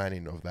through the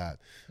planning of that.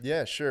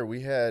 Yeah, sure.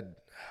 We had,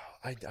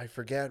 I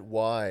forget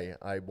why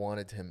I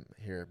wanted him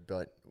here,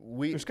 but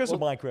It was because of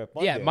Minecraft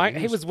Monday. Yeah,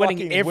 he was winning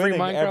fucking every winning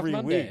Minecraft every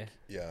Monday. week.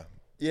 Yeah.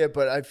 Yeah,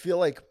 but I feel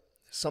like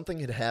something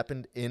had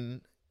happened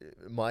in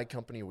my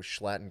company with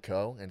Schlatt and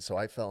Co. And so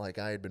I felt like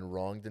I had been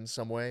wronged in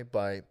some way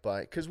by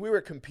because we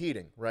were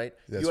competing, right?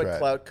 That's you had right.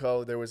 Cloud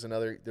Co. There was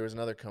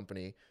another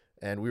company,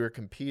 and we were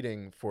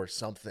competing for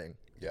something.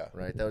 Yeah.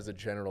 Right. That was the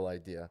general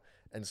idea.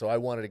 And so I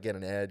wanted to get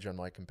an edge on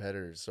my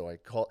competitors. So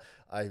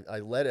I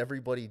led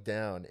everybody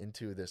down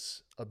into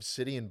this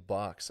obsidian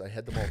box. I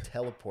had them all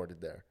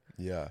teleported there.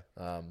 Yeah.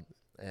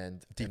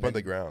 And Deep and then-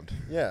 underground.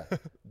 Yeah,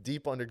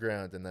 deep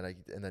underground, and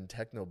then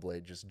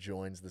Technoblade just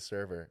joins the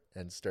server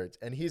and starts,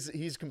 and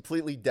he's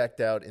completely decked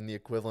out in the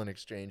equivalent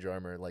exchange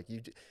armor. Like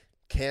you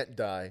can't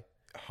die.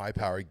 High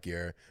powered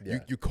gear. Yeah.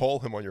 You call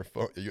him on your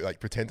phone. You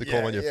like pretend to call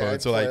him on your phone.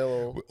 I'd So like play a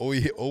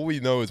little- all we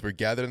know is we're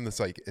gathered in this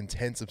like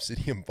intense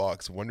obsidian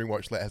box, wondering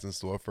what Schlatt has in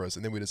store for us,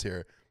 and then we just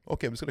hear,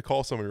 okay, I'm just gonna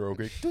call someone real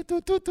quick. Doot,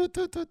 doot, doot, doot,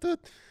 doot, doot, doot.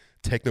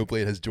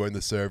 Technoblade has joined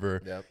the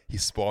server. Yep. He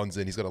spawns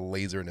in. He's got a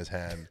laser in his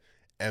hand.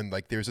 And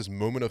like there's this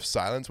moment of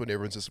silence when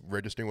everyone's just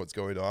registering what's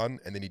going on,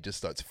 and then he just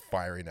starts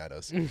firing at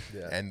us.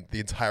 Yeah. And the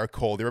entire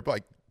call, there were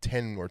like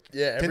 10 or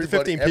Yeah, 10 to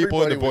 15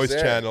 people in the everybody was voice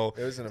there. channel.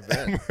 It was an And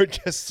event. we're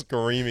just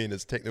screaming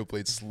as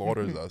Technoblade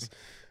slaughters us,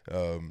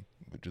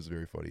 which is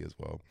very funny as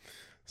well.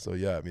 So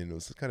yeah, I mean, it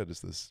was kind of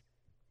just this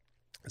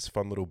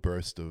fun little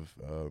burst of,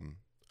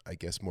 I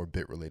guess, more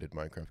bit-related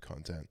Minecraft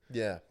content.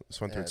 Yeah, It was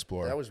fun to yeah,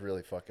 explore. That was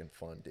really fucking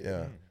fun, dude.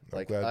 Yeah. I'm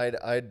Like glad-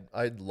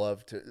 I'd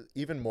love to,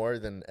 even more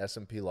than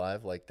SMP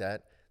Live, like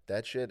that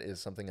shit is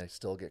something I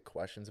still get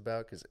questions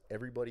about, because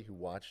everybody who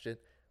watched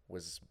it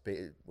was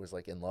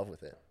like in love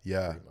with it.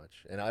 Yeah. Pretty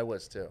much, and I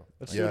was too.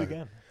 Let's Yeah. do it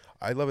again.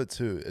 I love it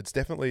too. It's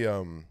definitely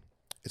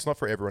it's not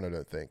for everyone, I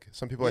don't think.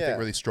 Some people I Yeah. think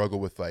really struggle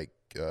with like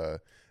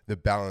the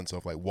balance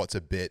of like what's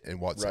a bit and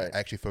what's Right.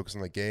 actually focused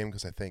on the game,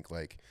 because I think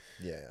like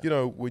Yeah. you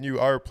know, when you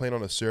are playing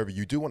on a server,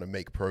 you do want to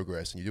make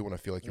progress and you do want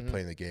to feel like Mm-hmm. you're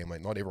playing the game.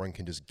 Like not everyone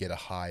can just get a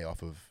high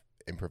off of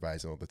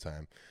improvising all the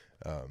time.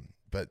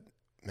 But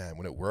man,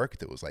 when it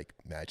worked, it was like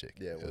magic.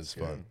 Yeah, it was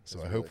good. fun. It So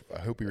was I really hope fun.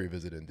 I hope we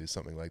revisit it and do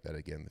something like that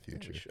again in the We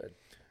future. should.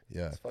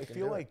 Yeah. Let's I fucking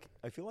feel do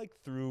it. like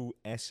through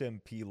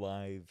SMP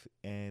Live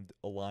and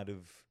a lot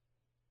of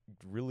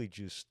really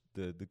just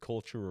the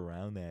culture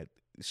around that,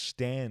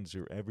 stands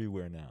are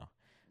everywhere now.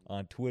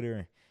 On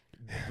Twitter,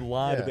 a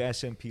lot of Yeah.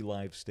 SMP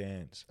Live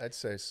stands. I'd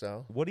say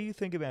so. What do you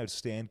think about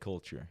stand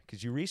culture?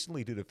 Because you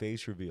recently did a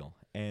face reveal,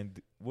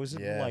 and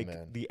wasn't Yeah, like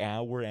man. the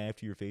hour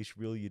after your face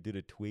reveal, you did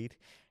a tweet,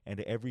 and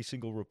every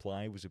single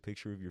reply was a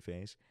picture of your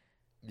face.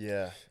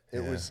 Yeah,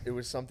 it Yeah.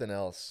 was something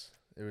else.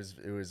 It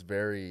was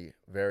very,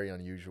 very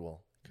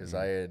unusual, because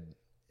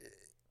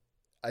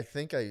I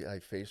think I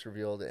face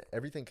revealed it.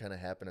 Everything kind of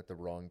happened at the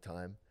wrong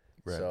time.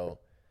 Right. So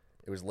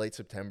it was late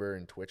September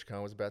and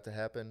TwitchCon was about to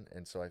happen,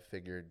 and so I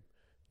figured,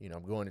 you know,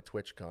 I'm going to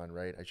TwitchCon,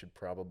 right? I should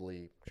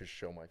probably just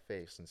show my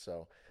face. And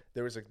so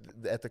there was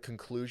at the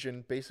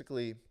conclusion,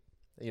 basically,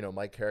 you know,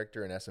 my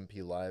character in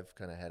SMP Live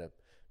kind of had a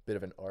bit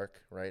of an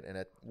arc, right? And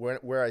at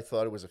where I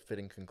thought it was a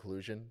fitting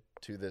conclusion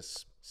to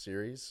this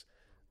series,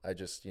 I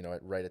just, you know,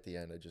 right at the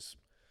end, I just,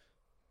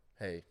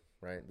 hey,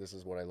 right, this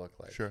is what I look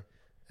like. Sure.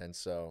 And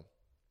so,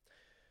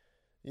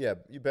 yeah,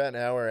 about an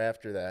hour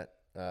after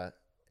that,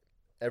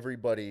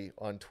 everybody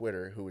on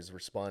Twitter who was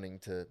responding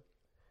to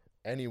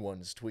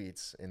anyone's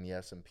tweets in the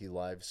SMP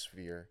Live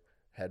sphere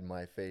had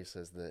my face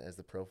as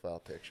the profile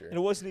picture. And it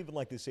wasn't even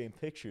like the same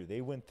picture.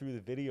 They went through the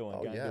video and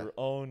Oh, got yeah. their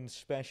own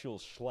special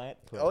Schlatt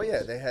pose. Oh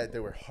yeah,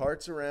 there were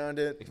hearts around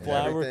it, and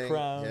Flower everything.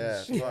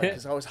 crowns. Yeah,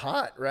 because I was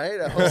hot,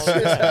 right? I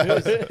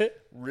was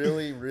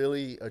really,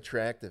 really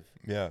attractive,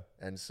 Yeah.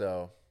 and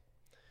so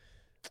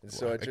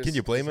Well, it can just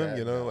you blame him? sad.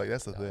 You know, No, like,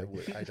 that's the no,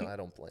 thing. I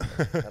don't blame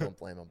him. I don't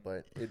blame him,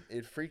 but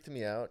it freaked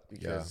me out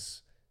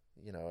because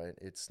you know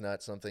it's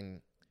not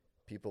something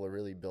people are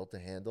really built to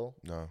handle.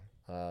 No.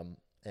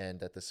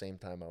 And at the same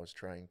time, I was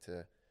trying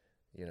to,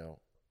 you know,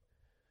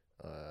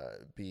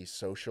 be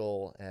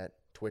social at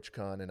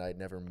TwitchCon, and I'd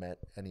never met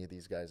any of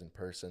these guys in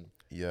person.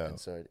 Yeah. And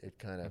so it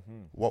kind of,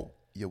 What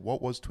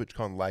was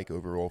TwitchCon like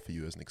overall for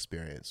you as an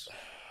experience?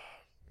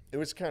 it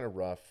was kind of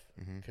rough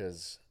Mm-hmm.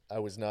 because I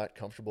was not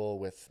comfortable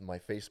with my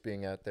face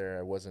being out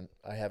there.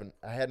 I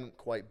hadn't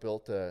quite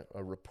built a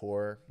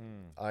rapport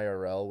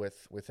IRL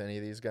with any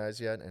of these guys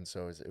yet, and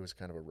so it was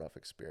kind of a rough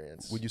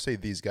experience. When you say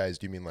these guys,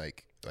 do you mean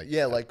like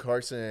yeah, like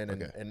Carson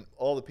Okay. and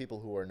all the people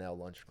who are now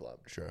Lunch Club.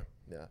 Sure.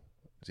 Yeah.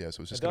 Yeah,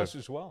 so it's just And kind us of,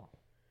 as well.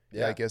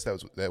 yeah, I guess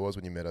that was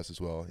when you met us as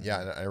well.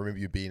 Yeah, and I remember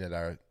you being at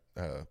our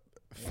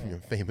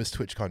famous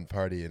TwitchCon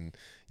party, and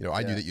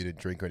I knew that you didn't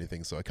drink or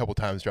anything. So a couple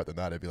times throughout the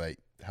night, I'd be like,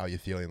 "How are you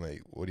feeling?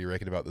 Like, what do you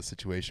reckon about the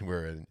situation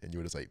we're in?" And you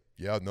were just like,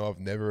 "Yeah, no, I've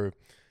never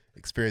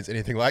experienced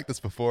anything like this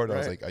before." And I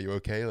was like, "Are you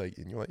okay?" Like,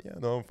 and you're like, "Yeah,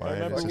 no, I'm fine."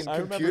 remember It's Fucking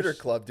just- computer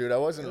club, dude. I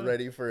wasn't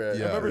ready for a.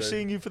 Yeah. I remember for a-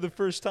 seeing you for the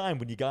first time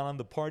when you got on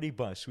the party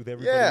bus with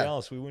everybody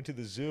else. We went to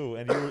the zoo,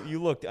 and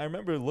you looked. I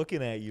remember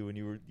looking at you, and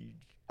you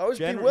I was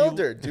Gener- you-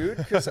 bewildered, dude,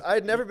 because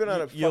I'd never been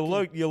on a. you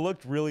fucking,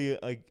 looked really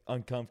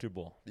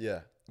uncomfortable. Yeah,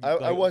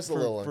 I was a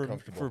little for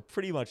uncomfortable. for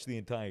pretty much the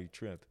entire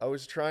trip. I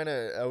was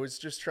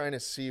just trying to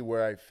see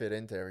where I fit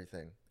into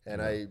everything, and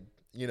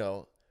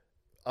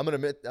I'm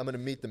gonna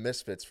meet the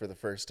Misfits for the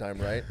first time,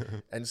 right?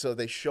 And so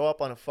they show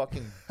up on a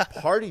fucking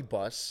party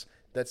bus.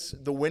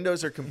 The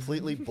windows are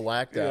completely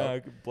blacked Yeah,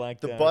 out. blacked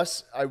The out.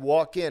 bus, I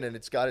walk in and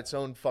it's got its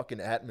own fucking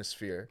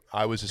atmosphere.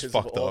 I was just 'Cause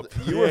of fucked all up.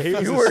 the- Yeah, he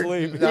was you were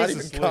asleep. He not was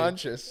even asleep.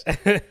 conscious.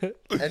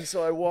 And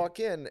so I walk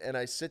in and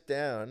I sit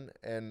down,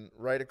 and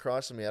right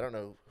across from me, I don't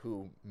know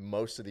who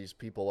most of these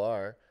people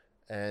are,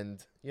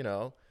 and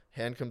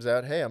hand comes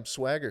out, "Hey, I'm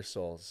Swagger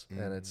Souls,"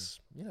 and it's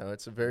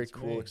a very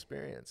cool me.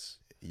 experience.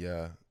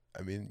 Yeah.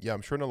 I mean, yeah,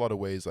 I'm sure in a lot of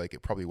ways, like,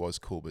 it probably was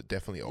cool, but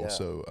definitely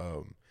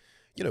also,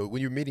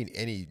 when you're meeting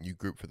any new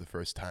group for the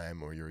first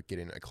time, or you're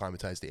getting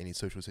acclimatized to any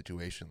social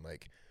situation,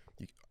 like,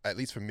 at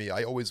least for me,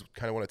 I always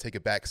kind of want to take a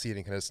back seat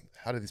and kind of,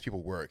 how do these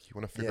people work? You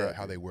want to figure out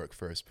how they work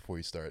first before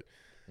you start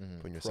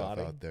putting yourself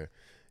Prodding. out there.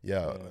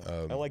 Yeah.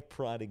 I like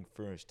prodding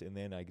first, and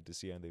then I get to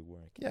see how they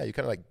work. Yeah, you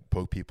kind of like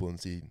poke people and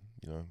see,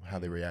 how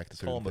they react to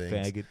certain Call them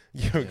things. a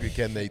faggot.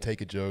 Can they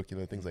take a joke?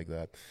 Things like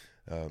that.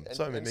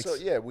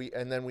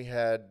 We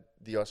had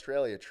the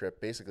Australia trip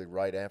basically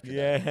right after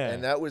Yeah. that,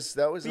 and that was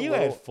But a you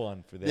little had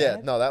fun for that. yeah.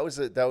 No, that was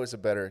a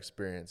better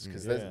experience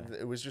because Yeah.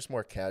 it was just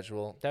more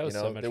casual. That was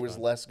so much there was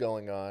fun. less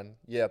going on.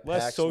 Yeah,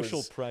 Less PAX social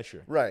was-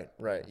 pressure. Right.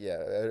 Yeah,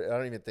 I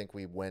don't even think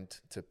we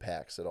went to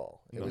PAX at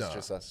all. It was No.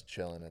 just us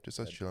chilling. Just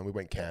us chilling. We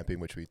went camping,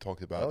 which we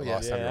talked about Oh, the yeah.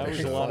 last Yeah, time. that we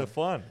was were a on lot the of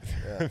fun.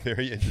 Yeah.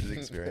 Very interesting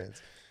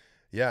experience.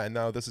 Yeah, and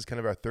now this is kind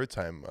of our third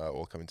time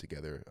all coming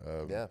together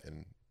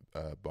in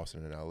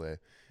Boston and LA.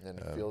 And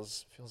it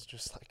feels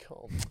just like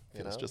home.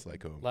 Feels just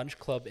like home. Lunch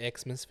Club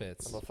X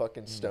Misfits. I'm a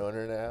fucking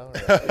stoner now.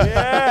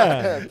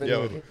 Yeah.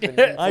 Been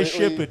I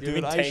ship completely- it,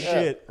 dude. I tainted.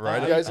 shit.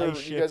 Right. You guys I are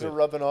ship it.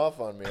 rubbing off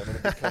on me. I'm gonna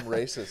become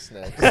racist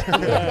next.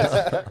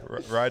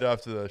 Right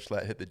after the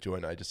Schlatt hit the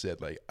joint, I just said,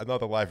 like,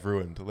 another life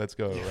ruined. Let's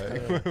go.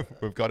 Right?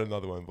 We've got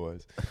another one,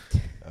 boys.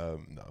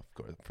 No, of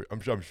course.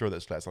 I'm sure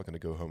that Schlatt's not going to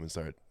go home and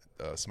start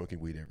smoking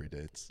weed every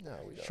day. No,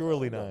 we don't. Surely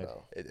we don't not.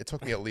 know. It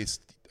took me at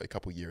least a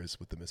couple years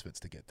with the Misfits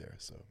to get there,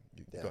 so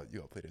you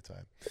got plenty of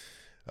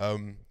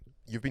time.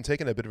 You've been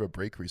taking a bit of a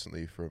break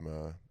recently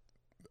from,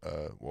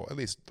 at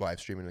least live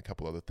streaming and a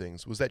couple other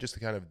things. Was that just to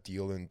kind of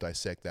deal and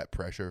dissect that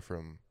pressure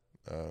from?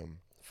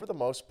 For the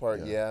most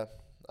part, yeah.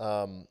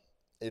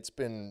 It's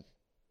been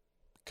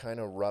kind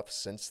of rough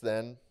since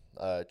then,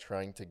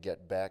 trying to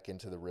get back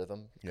into the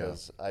rhythm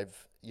because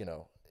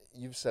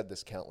you've said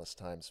this countless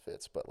times,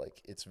 Fitz, but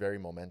like it's very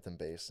momentum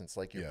based. It's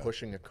like you're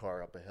pushing a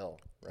car up a hill,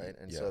 right?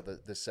 And so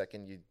the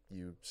second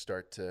you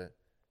start to,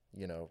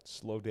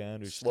 Slow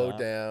down or slow stop.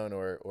 down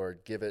or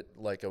give it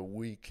like a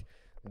week,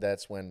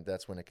 that's when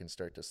it can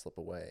start to slip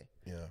away.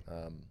 Yeah.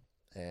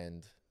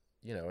 And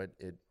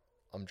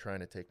I'm trying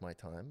to take my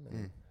time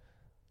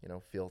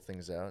and feel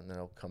things out, and then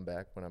I'll come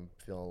back when I'm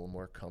feeling a little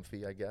more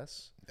comfy, I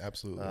guess.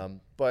 Absolutely.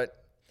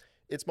 But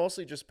it's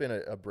mostly just been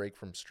a break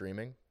from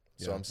streaming.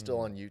 So Yeah. I'm still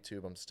on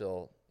YouTube. I'm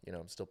still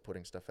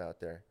putting stuff out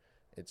there.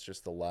 It's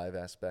just the live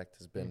aspect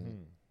has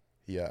been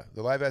Yeah,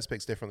 the live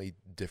aspect's definitely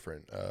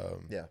different.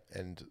 Yeah.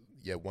 And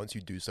once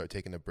you do start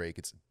taking a break,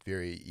 it's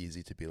very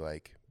easy to be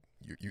like,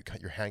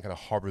 your hand kind of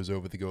hovers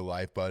over the go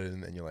live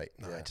button, and you're like,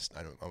 no,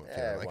 I don't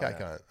Yeah, like why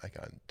not? I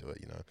can't do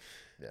it.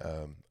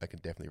 Yeah. I can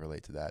definitely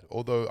relate to that.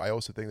 Although I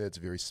also think that it's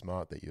very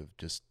smart that you've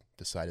just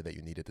decided that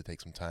you needed to take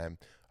some time.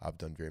 I've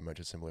done very much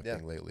a similar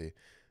thing lately,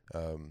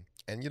 and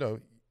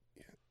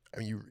I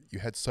mean, you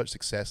had such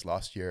success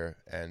last year,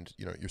 and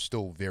you're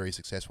still very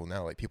successful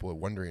now. Like, people are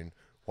wondering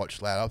what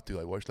Schlatt up to,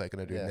 like what's Schlatt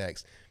gonna do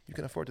next. You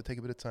can afford to take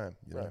a bit of time,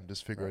 and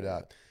just figure it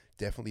out.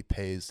 Definitely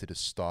pays to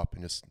just stop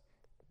and just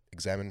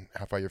examine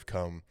how far you've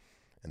come,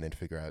 and then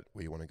figure out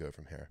where you want to go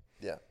from here.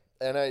 Yeah.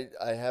 And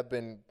I have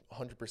been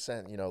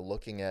 100%,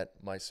 looking at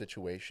my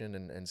situation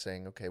and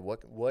saying, okay,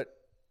 what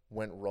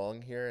went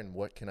wrong here, and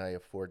what can I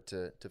afford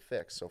to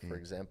fix? So, for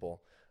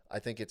example, I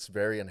think it's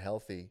very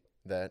unhealthy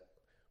that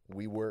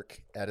we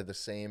work out of the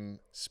same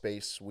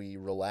space we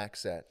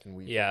relax at and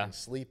we fucking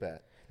sleep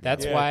at.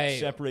 That's why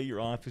separate your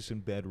office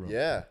and bedroom.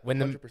 Yeah. when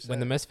the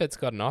 100%. Misfits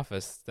got an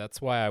office,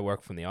 that's why I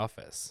work from the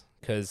office,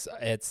 because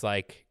it's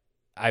like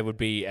I would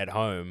be at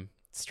home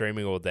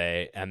streaming all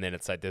day, and then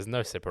it's like there's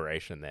no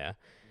separation there.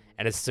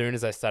 And as soon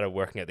as I started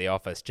working at the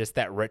office, just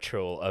that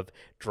ritual of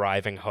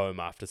driving home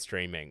after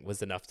streaming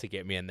was enough to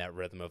get me in that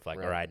rhythm of like,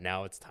 all right,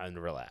 now it's time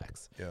to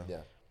relax.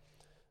 Yeah.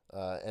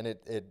 And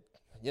it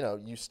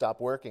you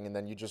stop working and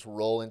then you just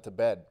roll into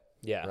bed.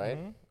 Yeah. Right.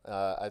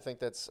 I think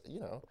that's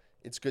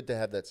it's good to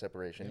have that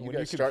separation. And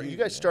You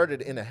guys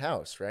started in a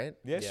house, right?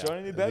 Yeah,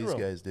 starting in the These bedroom.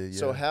 guys did. Yeah.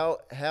 So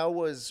how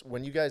was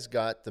when you guys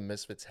got the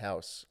Misfits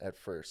house at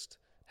first?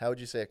 How would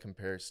you say it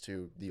compares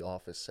to the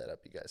office setup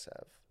you guys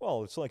have?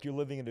 Well, it's like you're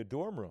living in a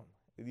dorm room,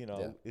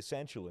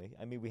 essentially.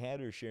 I mean, we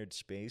had our shared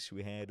space.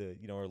 We had,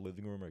 our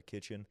living room, our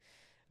kitchen,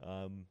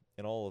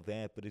 and all of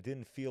that. But it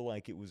didn't feel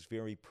like it was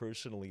very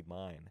personally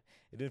mine.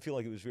 It didn't feel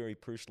like it was very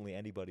personally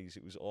anybody's.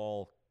 It was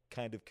all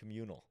kind of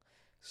communal.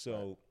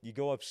 So you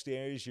go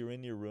upstairs, you're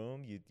in your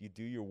room, you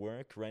do your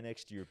work right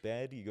next to your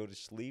bed, you go to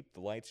sleep, the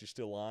lights are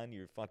still on,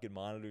 your fucking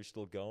monitor's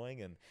still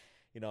going, and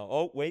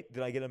oh, wait,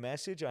 did I get a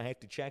message? I have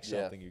to check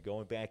something. You're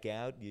going back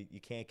out.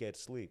 You can't get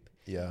sleep.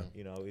 Yeah.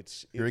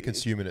 It's very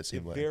consuming, it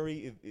seemed like.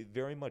 It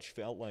very much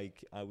felt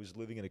like I was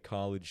living in a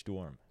college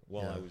dorm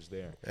while I was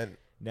there. And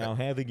now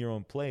having your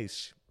own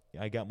place,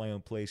 I got my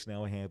own place.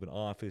 Now I have an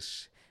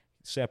office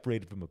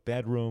separated from a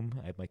bedroom.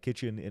 I have my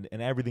kitchen,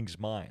 and everything's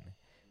mine.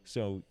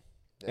 So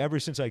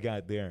ever since I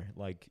got there,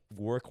 like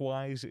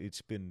work-wise,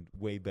 it's been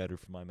way better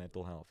for my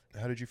mental health.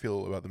 how did you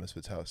feel about the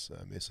Misfits house,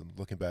 Mason?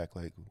 Looking back,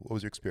 like, what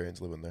was your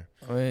experience living there?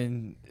 I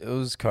mean, it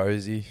was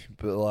cozy,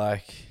 but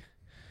like,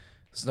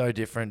 it's no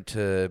different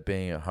to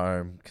being at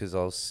home because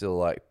I was still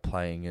like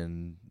playing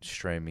and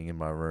streaming in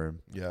my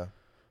room. Yeah.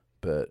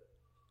 But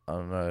I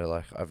don't know,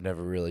 like, I've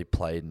never really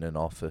played in an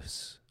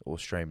office or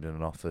streamed in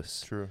an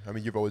office. True. I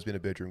mean, you've always been a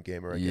bedroom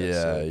gamer, I guess.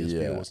 Yeah, So this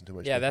yeah. wasn't too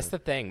much Yeah, that's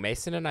different. the thing.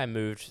 Mason and I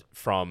moved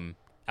from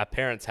our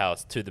parents'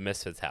 house to the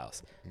Misfits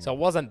house. So it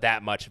wasn't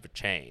that much of a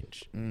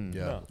change. Yeah.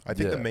 No. I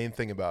think the Yeah. main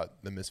thing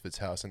about the Misfits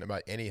house and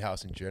about any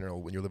house in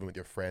general when you're living with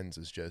your friends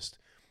is just,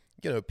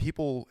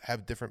 people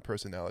have different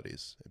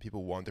personalities and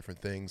people want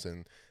different things.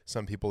 And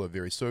some people are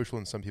very social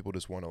and some people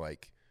just want to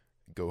like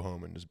go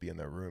home and just be in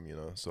their room,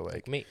 So like,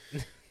 Like me.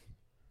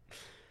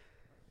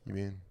 you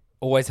mean?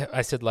 Always,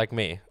 I said like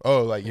me.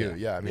 Oh, like you.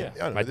 Yeah. I mean, Yeah. I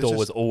don't know, My there's door just-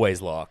 was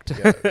always locked.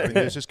 yeah, I mean,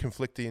 there's just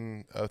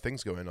conflicting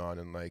things going on,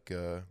 and like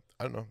I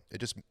don't know,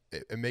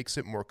 it makes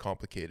it more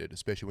complicated,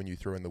 especially when you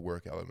throw in the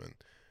work element.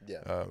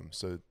 Yeah.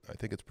 So I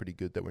think it's pretty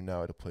good that we're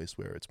now at a place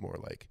where it's more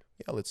like,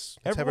 let's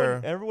have our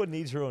Everyone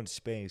needs her own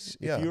space.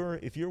 Yeah.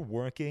 If you're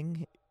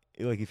working,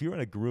 like if you're in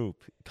a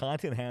group,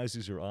 content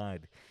houses are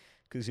odd.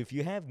 Because if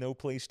you have no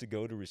place to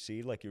go to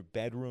receive, like your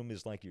bedroom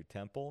is like your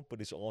temple,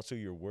 but it's also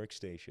your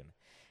workstation.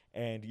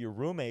 And your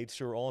roommates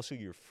are also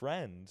your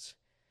friends,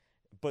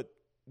 but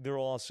they're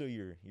also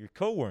your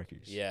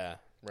coworkers. Yeah.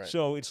 Right.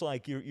 So it's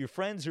like your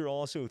friends are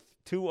also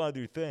two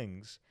other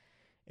things,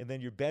 and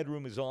then your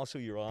bedroom is also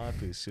your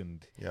office,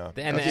 and yeah.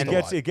 And- That's it and-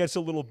 just a lot.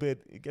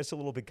 gets a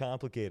little bit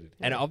complicated.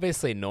 And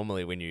obviously,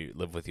 normally when you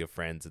live with your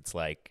friends, it's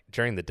like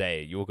during the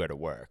day you'll go to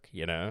work.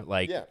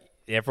 Like Yeah.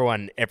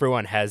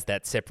 everyone has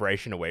that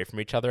separation away from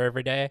each other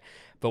every day.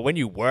 But when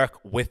you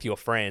work with your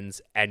friends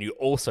and you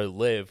also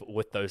live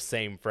with those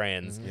same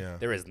friends, Yeah.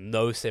 there is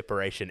no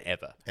separation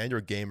ever. And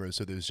you're gamers,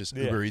 so there's just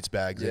Yeah. Uber Eats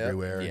bags Yeah.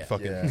 everywhere Yeah. and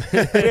fucking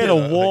Yeah. We had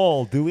a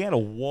wall, dude. We had a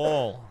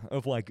wall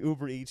of like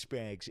Uber Eats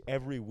bags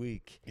every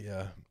week.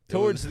 yeah.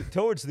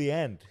 Towards the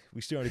end,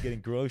 we started getting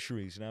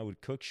groceries, and I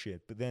would cook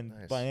shit. But then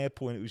Nice. by that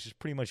point, it was just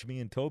pretty much me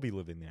and Toby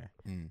living there.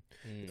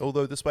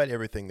 Although despite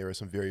everything, there are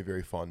some very,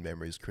 very fond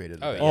memories created.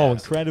 Oh, at that yeah. Oh,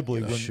 house.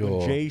 incredibly! When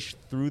Sure. Jay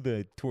threw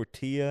the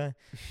tortilla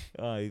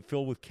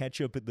filled with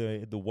ketchup at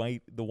the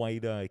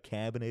white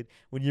cabinet,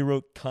 when you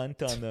wrote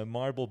 "cunt" on the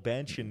marble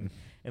bench and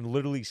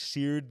literally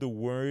seared the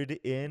word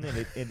in,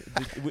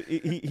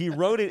 he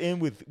wrote it in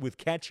with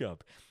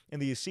ketchup,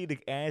 and the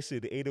acetic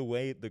acid ate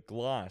away at the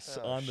gloss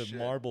Oh, on the shit.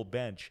 marble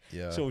bench.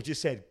 Yeah. So it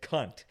just said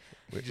 "cunt,"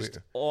 Wait, just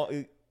wait. all.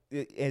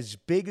 As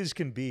big as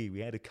can be, we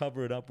had to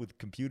cover it up with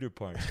computer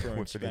parts for our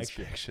With an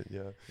inspection. inspection,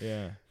 yeah.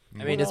 Yeah. I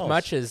mean, What as else?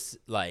 much as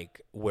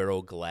like we're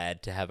all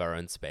glad to have our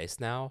own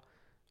space now,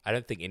 I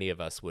don't think any of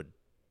us would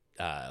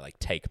like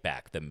take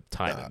back the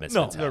time at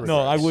No, Misfits no house. no,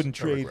 I regrets. wouldn't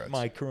No trade regrets.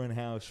 my current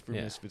house for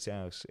Yeah. Misfits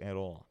house at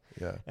all.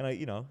 Yeah. And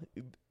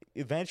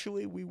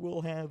eventually we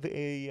will have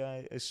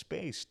a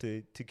space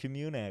to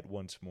commune at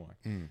once more.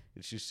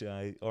 It's just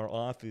our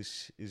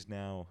office is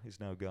now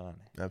gone.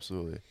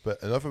 Absolutely.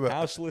 But enough about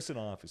Houseless and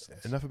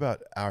officeless. enough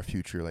about our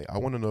future. Like, I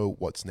want to know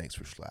what's next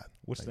for Schlatt.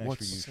 What's Like, next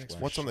for you, Schlatt?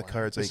 What's on the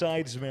cards? Like,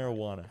 Besides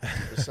marijuana.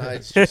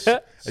 Besides just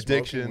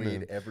Addiction smoking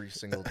weed and- every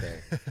single day.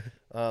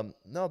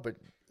 No, but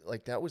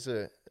like that was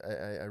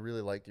I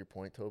really liked your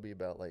point, Toby,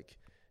 about like,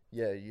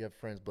 yeah, you have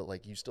friends, but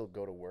like you still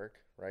go to work,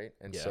 right?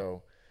 And Yeah.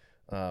 so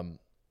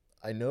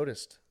I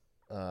noticed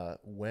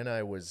when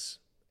I was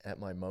at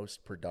my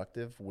most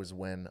productive was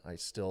when I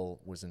still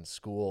was in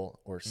school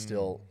or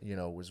still,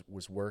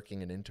 was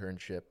working an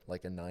internship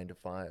like a 9 to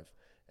 5.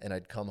 And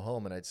I'd come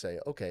home and I'd say,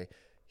 okay,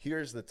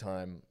 here's the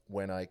time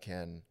when I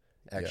can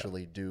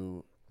actually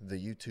do the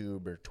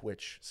YouTube or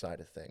Twitch side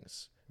of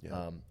things.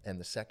 Yeah. And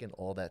the second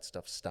all that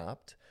stuff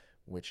stopped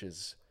which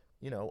is,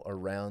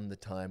 around the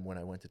time when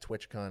I went to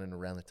TwitchCon and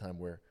around the time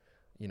where,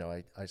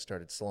 I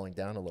started slowing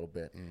down a little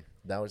bit.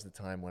 That was the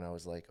time when I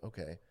was like,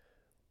 okay,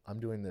 I'm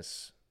doing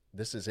this.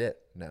 This is it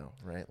now,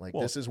 right? Like,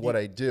 this is what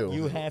I do.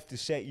 You have to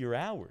set your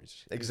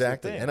hours.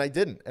 Exactly. And I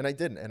didn't.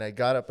 And I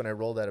got up and I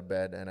rolled out of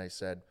bed and I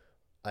said,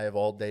 I have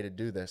all day to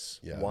do this.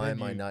 Yeah. Why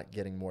am I not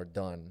getting more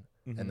done?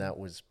 And that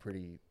was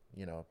pretty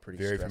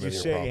Very stressful.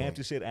 familiar. You have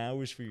to set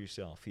hours for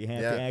yourself. You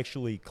have to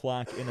actually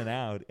clock in and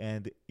out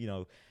and,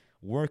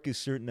 work a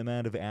certain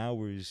amount of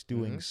hours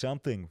doing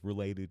something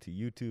related to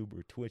YouTube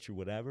or Twitch or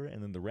whatever.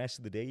 And then the rest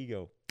of the day you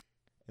go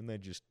and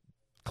then just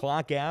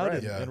clock out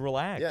and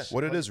relax. Yeah.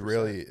 What it is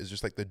really is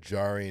just like the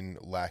jarring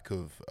lack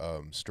of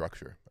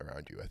structure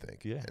around you, I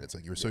think. Yeah. And it's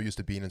like you're so used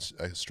to being in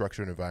a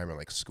structured environment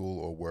like school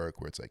or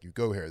work where it's like you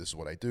go here, this is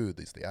what I do,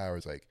 these are the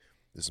hours, like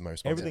this is my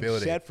responsibility.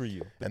 Everything's set for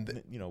you. But,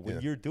 And when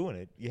you're doing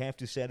it, you have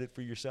to set it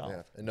for yourself.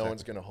 Yeah. And no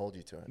one's going to hold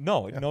you to it.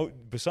 No,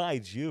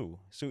 besides you.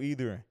 So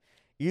either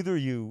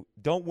you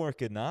don't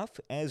work enough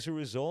as a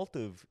result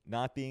of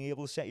not being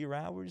able to set your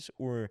hours,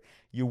 or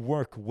you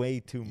work way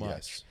too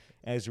much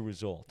as a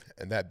result.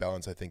 And that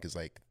balance, I think, is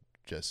like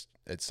just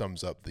it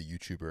sums up the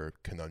YouTuber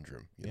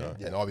conundrum, you know.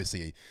 Yeah. And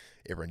obviously,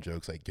 everyone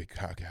jokes like,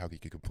 how you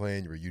could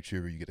complain? You're a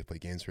YouTuber, you get to play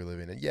games for a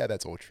living, and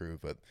that's all true.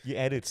 But you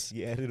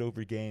edit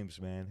over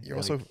games, man. You're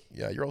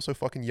also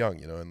fucking young,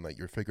 you know, and like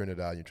you're figuring it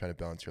out. And you're trying to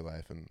balance your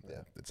life, and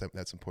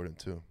that's important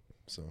too.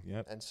 So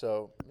And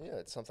so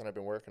it's something I've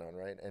been working on,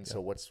 right? And so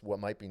what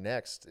might be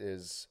next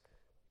is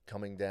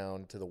coming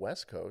down to the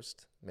West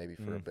Coast, maybe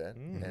for a bit,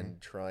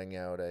 and trying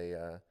out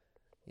a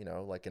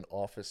like an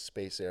office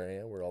space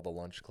area where all the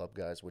lunch club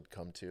guys would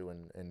come to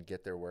and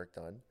get their work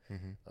done.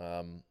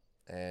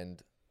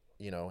 And,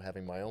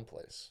 having my own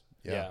place.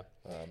 Yeah.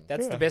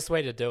 That's the best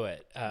way to do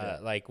it.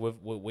 Like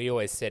we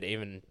always said,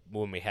 even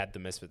when we had the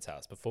Misfits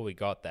house, before we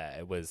got there,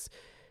 it was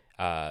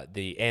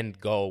the end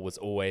goal was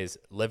always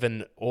live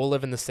in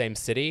the same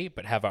city,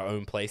 but have our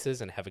own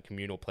places and have a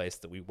communal place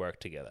that we work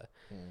together.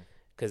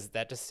 Because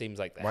that just seems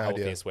like the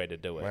healthiest way to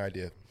do it. My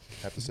idea,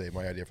 I have to say,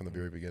 from the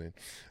very beginning.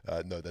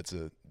 No, that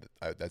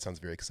sounds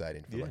very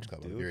exciting for Lunch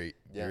Club. I'm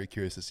very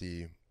curious to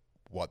see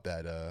what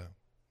that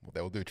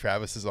will do.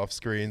 Travis is off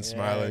screen,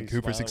 smiling.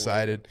 Cooper's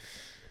excited.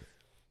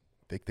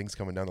 Big things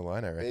coming down the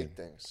line, I reckon.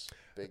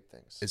 Big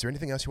things. Is there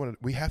anything else you want to?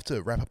 We have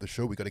to wrap up the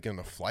show. We got to get on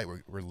a flight.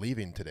 We're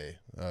leaving today,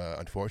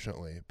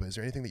 unfortunately. But is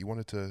there anything that you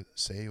wanted to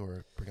say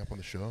or bring up on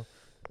the show?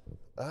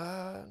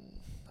 I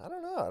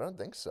don't know. I don't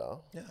think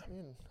so. Yeah. I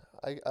mean,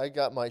 I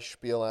got my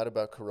spiel out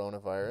about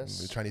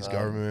coronavirus. The Chinese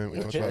government.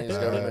 We talked about Chinese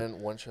that. government,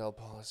 one-child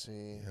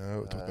policy. Yeah,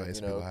 we talked about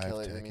SB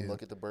Live.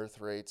 Look at the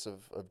birth rates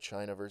of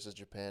China versus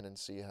Japan and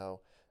see how,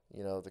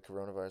 the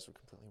coronavirus would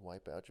completely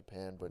wipe out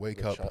Japan. But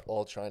Wake up.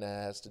 All China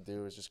has to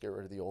do is just get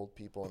rid of the old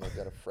people, and they've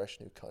got a fresh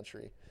new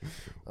country.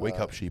 Wake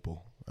up, sheeple.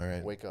 All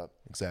right. Wake up.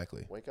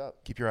 Exactly. Wake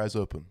up. Keep your eyes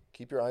open.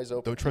 Keep your eyes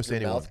open. Don't trust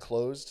Keep your anyone. mouth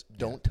closed.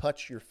 Don't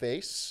touch your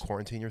face.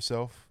 Quarantine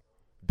yourself.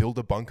 Build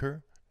a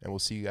bunker, and we'll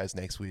see you guys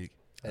next week.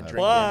 And drink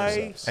Bye.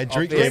 gamer subs. And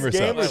drink Gamer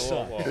gamer subs.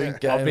 subs. Drink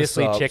gamer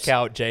Obviously, subs. check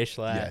out Jay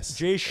Schlatt. Yes.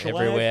 Jay Schlatt,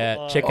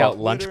 Everywhere. Check out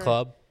Twitter. Lunch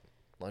Club.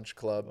 Lunch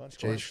Club. Lunch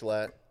Jay Club.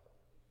 Schlatt.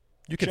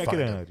 You can Check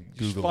find it out. it.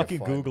 Just Google fucking it.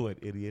 Find Google it,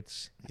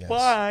 idiots. Yes.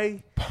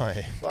 Bye.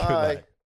 Bye. Bye. Good night.